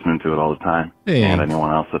love listening to it all the time. Thanks. And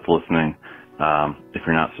anyone else that's listening, if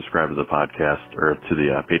you're not subscribed to the podcast or to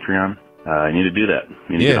the Patreon, you need to do that.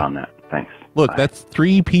 You need to get on that. Thanks. Look, that's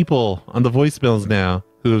 3 people on the voicemails now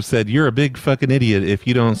who have said you're a big fucking idiot if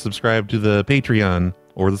you don't subscribe to the Patreon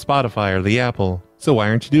or the Spotify or the Apple. So why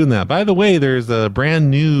aren't you doing that? By the way, there's a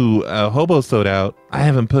brand new Hobosode out. I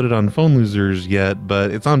haven't put it on Phone Losers yet,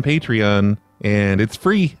 but it's on Patreon, and it's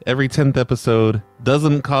free every 10th episode.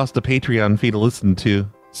 Doesn't cost a Patreon fee to listen to.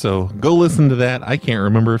 So go listen to that. I can't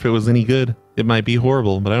remember if it was any good. It might be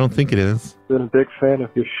horrible, but I don't think it is. Been a big fan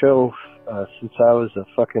of your show since I was a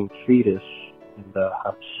fucking fetus, and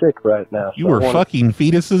I'm sick right now. You were fucking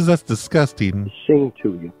fetuses? That's disgusting. Sing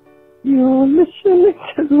to you. You're listening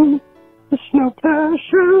to the Snowplow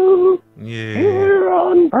Show. Yeah. Here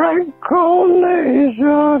on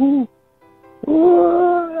Nation.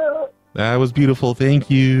 That was beautiful. Thank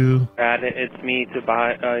you. It's me,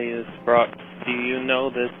 Tobias Brock. Do you know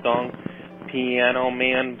this song, Piano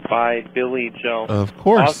Man by Billy Joe? Of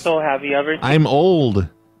course. Also, have you ever... I'm old.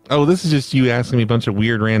 Oh, this is just you asking me a bunch of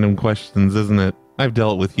weird random questions, isn't it? I've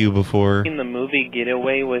dealt with you before. seen the movie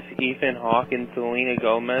Getaway with Ethan Hawke and Selena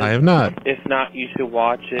Gomez? I have not. If not, you should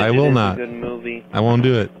watch it. I will It is not. a good movie. I won't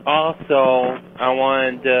do it. Also, I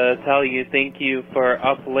wanted to tell you thank you for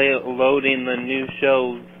uploading the new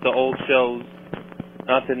shows, the old shows.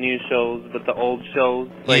 Not the new shows, but the old shows,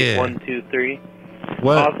 like Yeah. 1, 2, 3.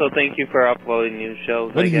 What? Also, thank you for uploading new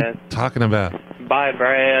shows, What I are you guess. talking about? Bye,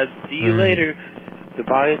 Brad. See you All right. later.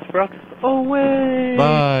 Tobias Brooks away.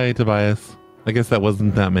 Bye, Tobias. I guess that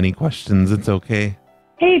wasn't that many questions. It's okay.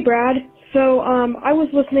 Hey, Brad. So, I was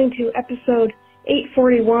listening to episode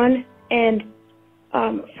 841 and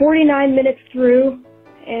 49 minutes through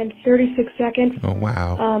and 36 seconds. Oh,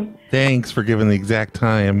 wow. Thanks for giving the exact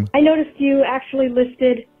time. I noticed you actually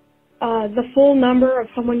listed the full number of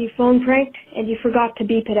someone you phone pranked, and you forgot to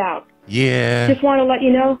beep it out. Yeah. Just want to let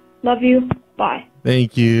you know. Love you. Bye.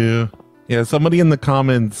 Thank you. Yeah, somebody in the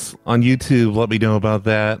comments on YouTube let me know about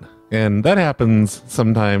that. And that happens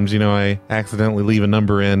sometimes, you know, I accidentally leave a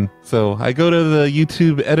number in. So I go to the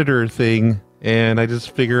YouTube editor thing and I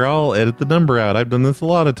just figure I'll edit the number out. I've done this a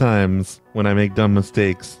lot of times when I make dumb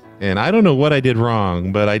mistakes. And I don't know what I did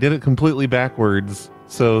wrong, but I did it completely backwards.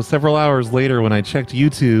 So several hours later when I checked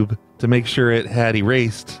YouTube to make sure it had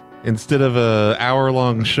erased, instead of a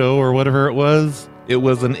hour-long show or whatever it was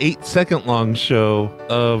an 8-second long show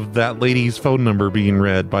of that lady's phone number being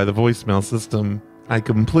read by the voicemail system. I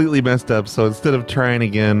completely messed up, so instead of trying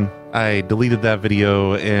again, I deleted that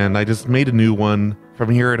video and I just made a new one from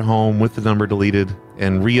here at home with the number deleted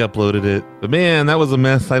and re-uploaded it. But man, that was a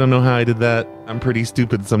mess. I don't know how I did that. I'm pretty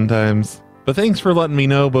stupid sometimes. But thanks for letting me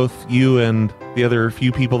know, both you and the other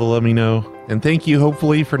few people that let me know. And thank you,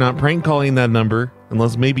 hopefully, for not prank calling that number,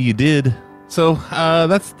 unless maybe you did. So,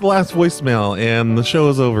 that's the last voicemail, and the show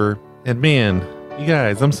is over. And man, you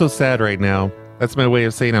guys, I'm so sad right now. That's my way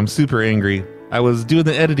of saying I'm super angry. I was doing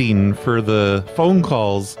the editing for the phone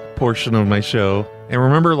calls portion of my show. And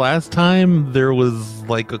remember last time there was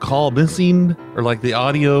like a call missing, or like the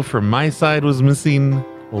audio from my side was missing?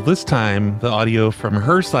 Well, this time the audio from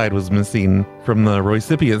her side was missing from the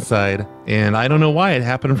recipient side. And I don't know why. It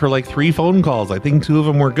happened for like 3 phone calls. I think 2 of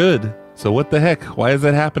them were good. So what the heck? Why is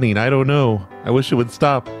that happening? I don't know. I wish it would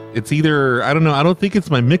stop. It's either, I don't know, I don't think it's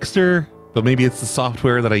my mixer, but maybe it's the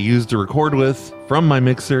software that I use to record with from my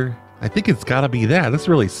mixer. I think it's gotta be that. This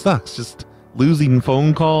really sucks. Just losing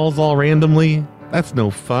phone calls all randomly. That's no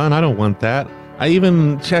fun. I don't want that. I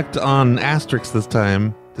even checked on Asterisk this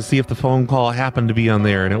time to see if the phone call happened to be on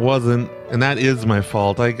there, and it wasn't. And that is my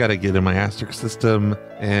fault. I gotta get in my Asterisk system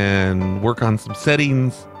and work on some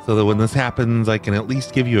settings so that when this happens, I can at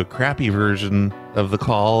least give you a crappy version of the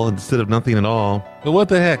call instead of nothing at all. But what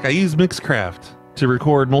the heck? I use Mixcraft to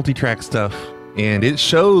record multi-track stuff. And it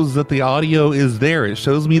shows that the audio is there. It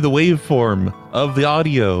shows me the waveform of the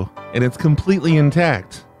audio, and it's completely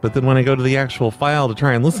intact. But then when I go to the actual file to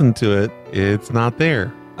try and listen to it, it's not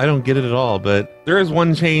there. I don't get it at all, but there is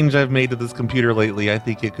one change I've made to this computer lately. I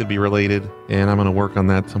think it could be related, and I'm going to work on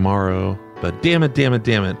that tomorrow. But damn it.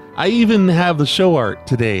 I even have the show art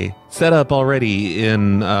today set up already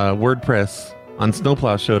in WordPress on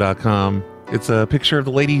snowplowshow.com. It's a picture of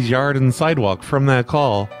the lady's yard and sidewalk from that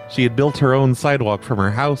call. She had built her own sidewalk from her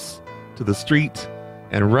house to the street,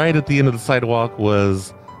 and right at the end of the sidewalk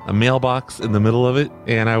was a mailbox in the middle of it,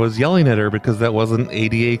 and I was yelling at her because that wasn't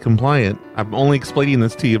ADA compliant. I'm only explaining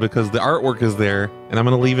this to you because the artwork is there, and I'm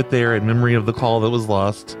going to leave it there in memory of the call that was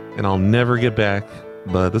lost, and I'll never get back.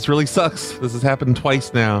 But this really sucks. This has happened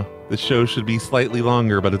twice now. This show should be slightly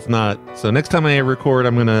longer, but it's not. So next time I record,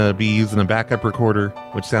 I'm going to be using a backup recorder,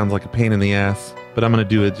 which sounds like a pain in the ass, but I'm going to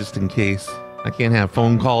do it just in case. I can't have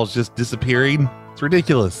phone calls just disappearing. It's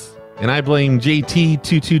ridiculous. And I blame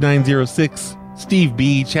JT22906, Steve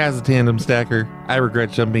B, Chaz the TandemStacker, I Regret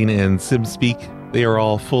Jumping, and Simspeak. They are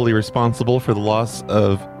all fully responsible for the loss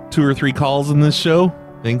of 2 or 3 calls in this show.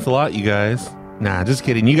 Thanks a lot, you guys. Nah, just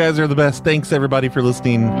kidding. You guys are the best. Thanks, everybody, for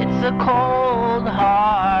listening. It's a cold,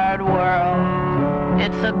 hard world.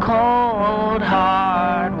 It's a cold,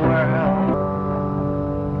 hard world.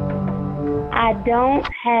 I don't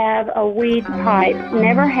have a weed pipe.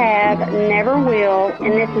 Never have, never will,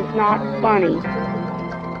 and this is not funny.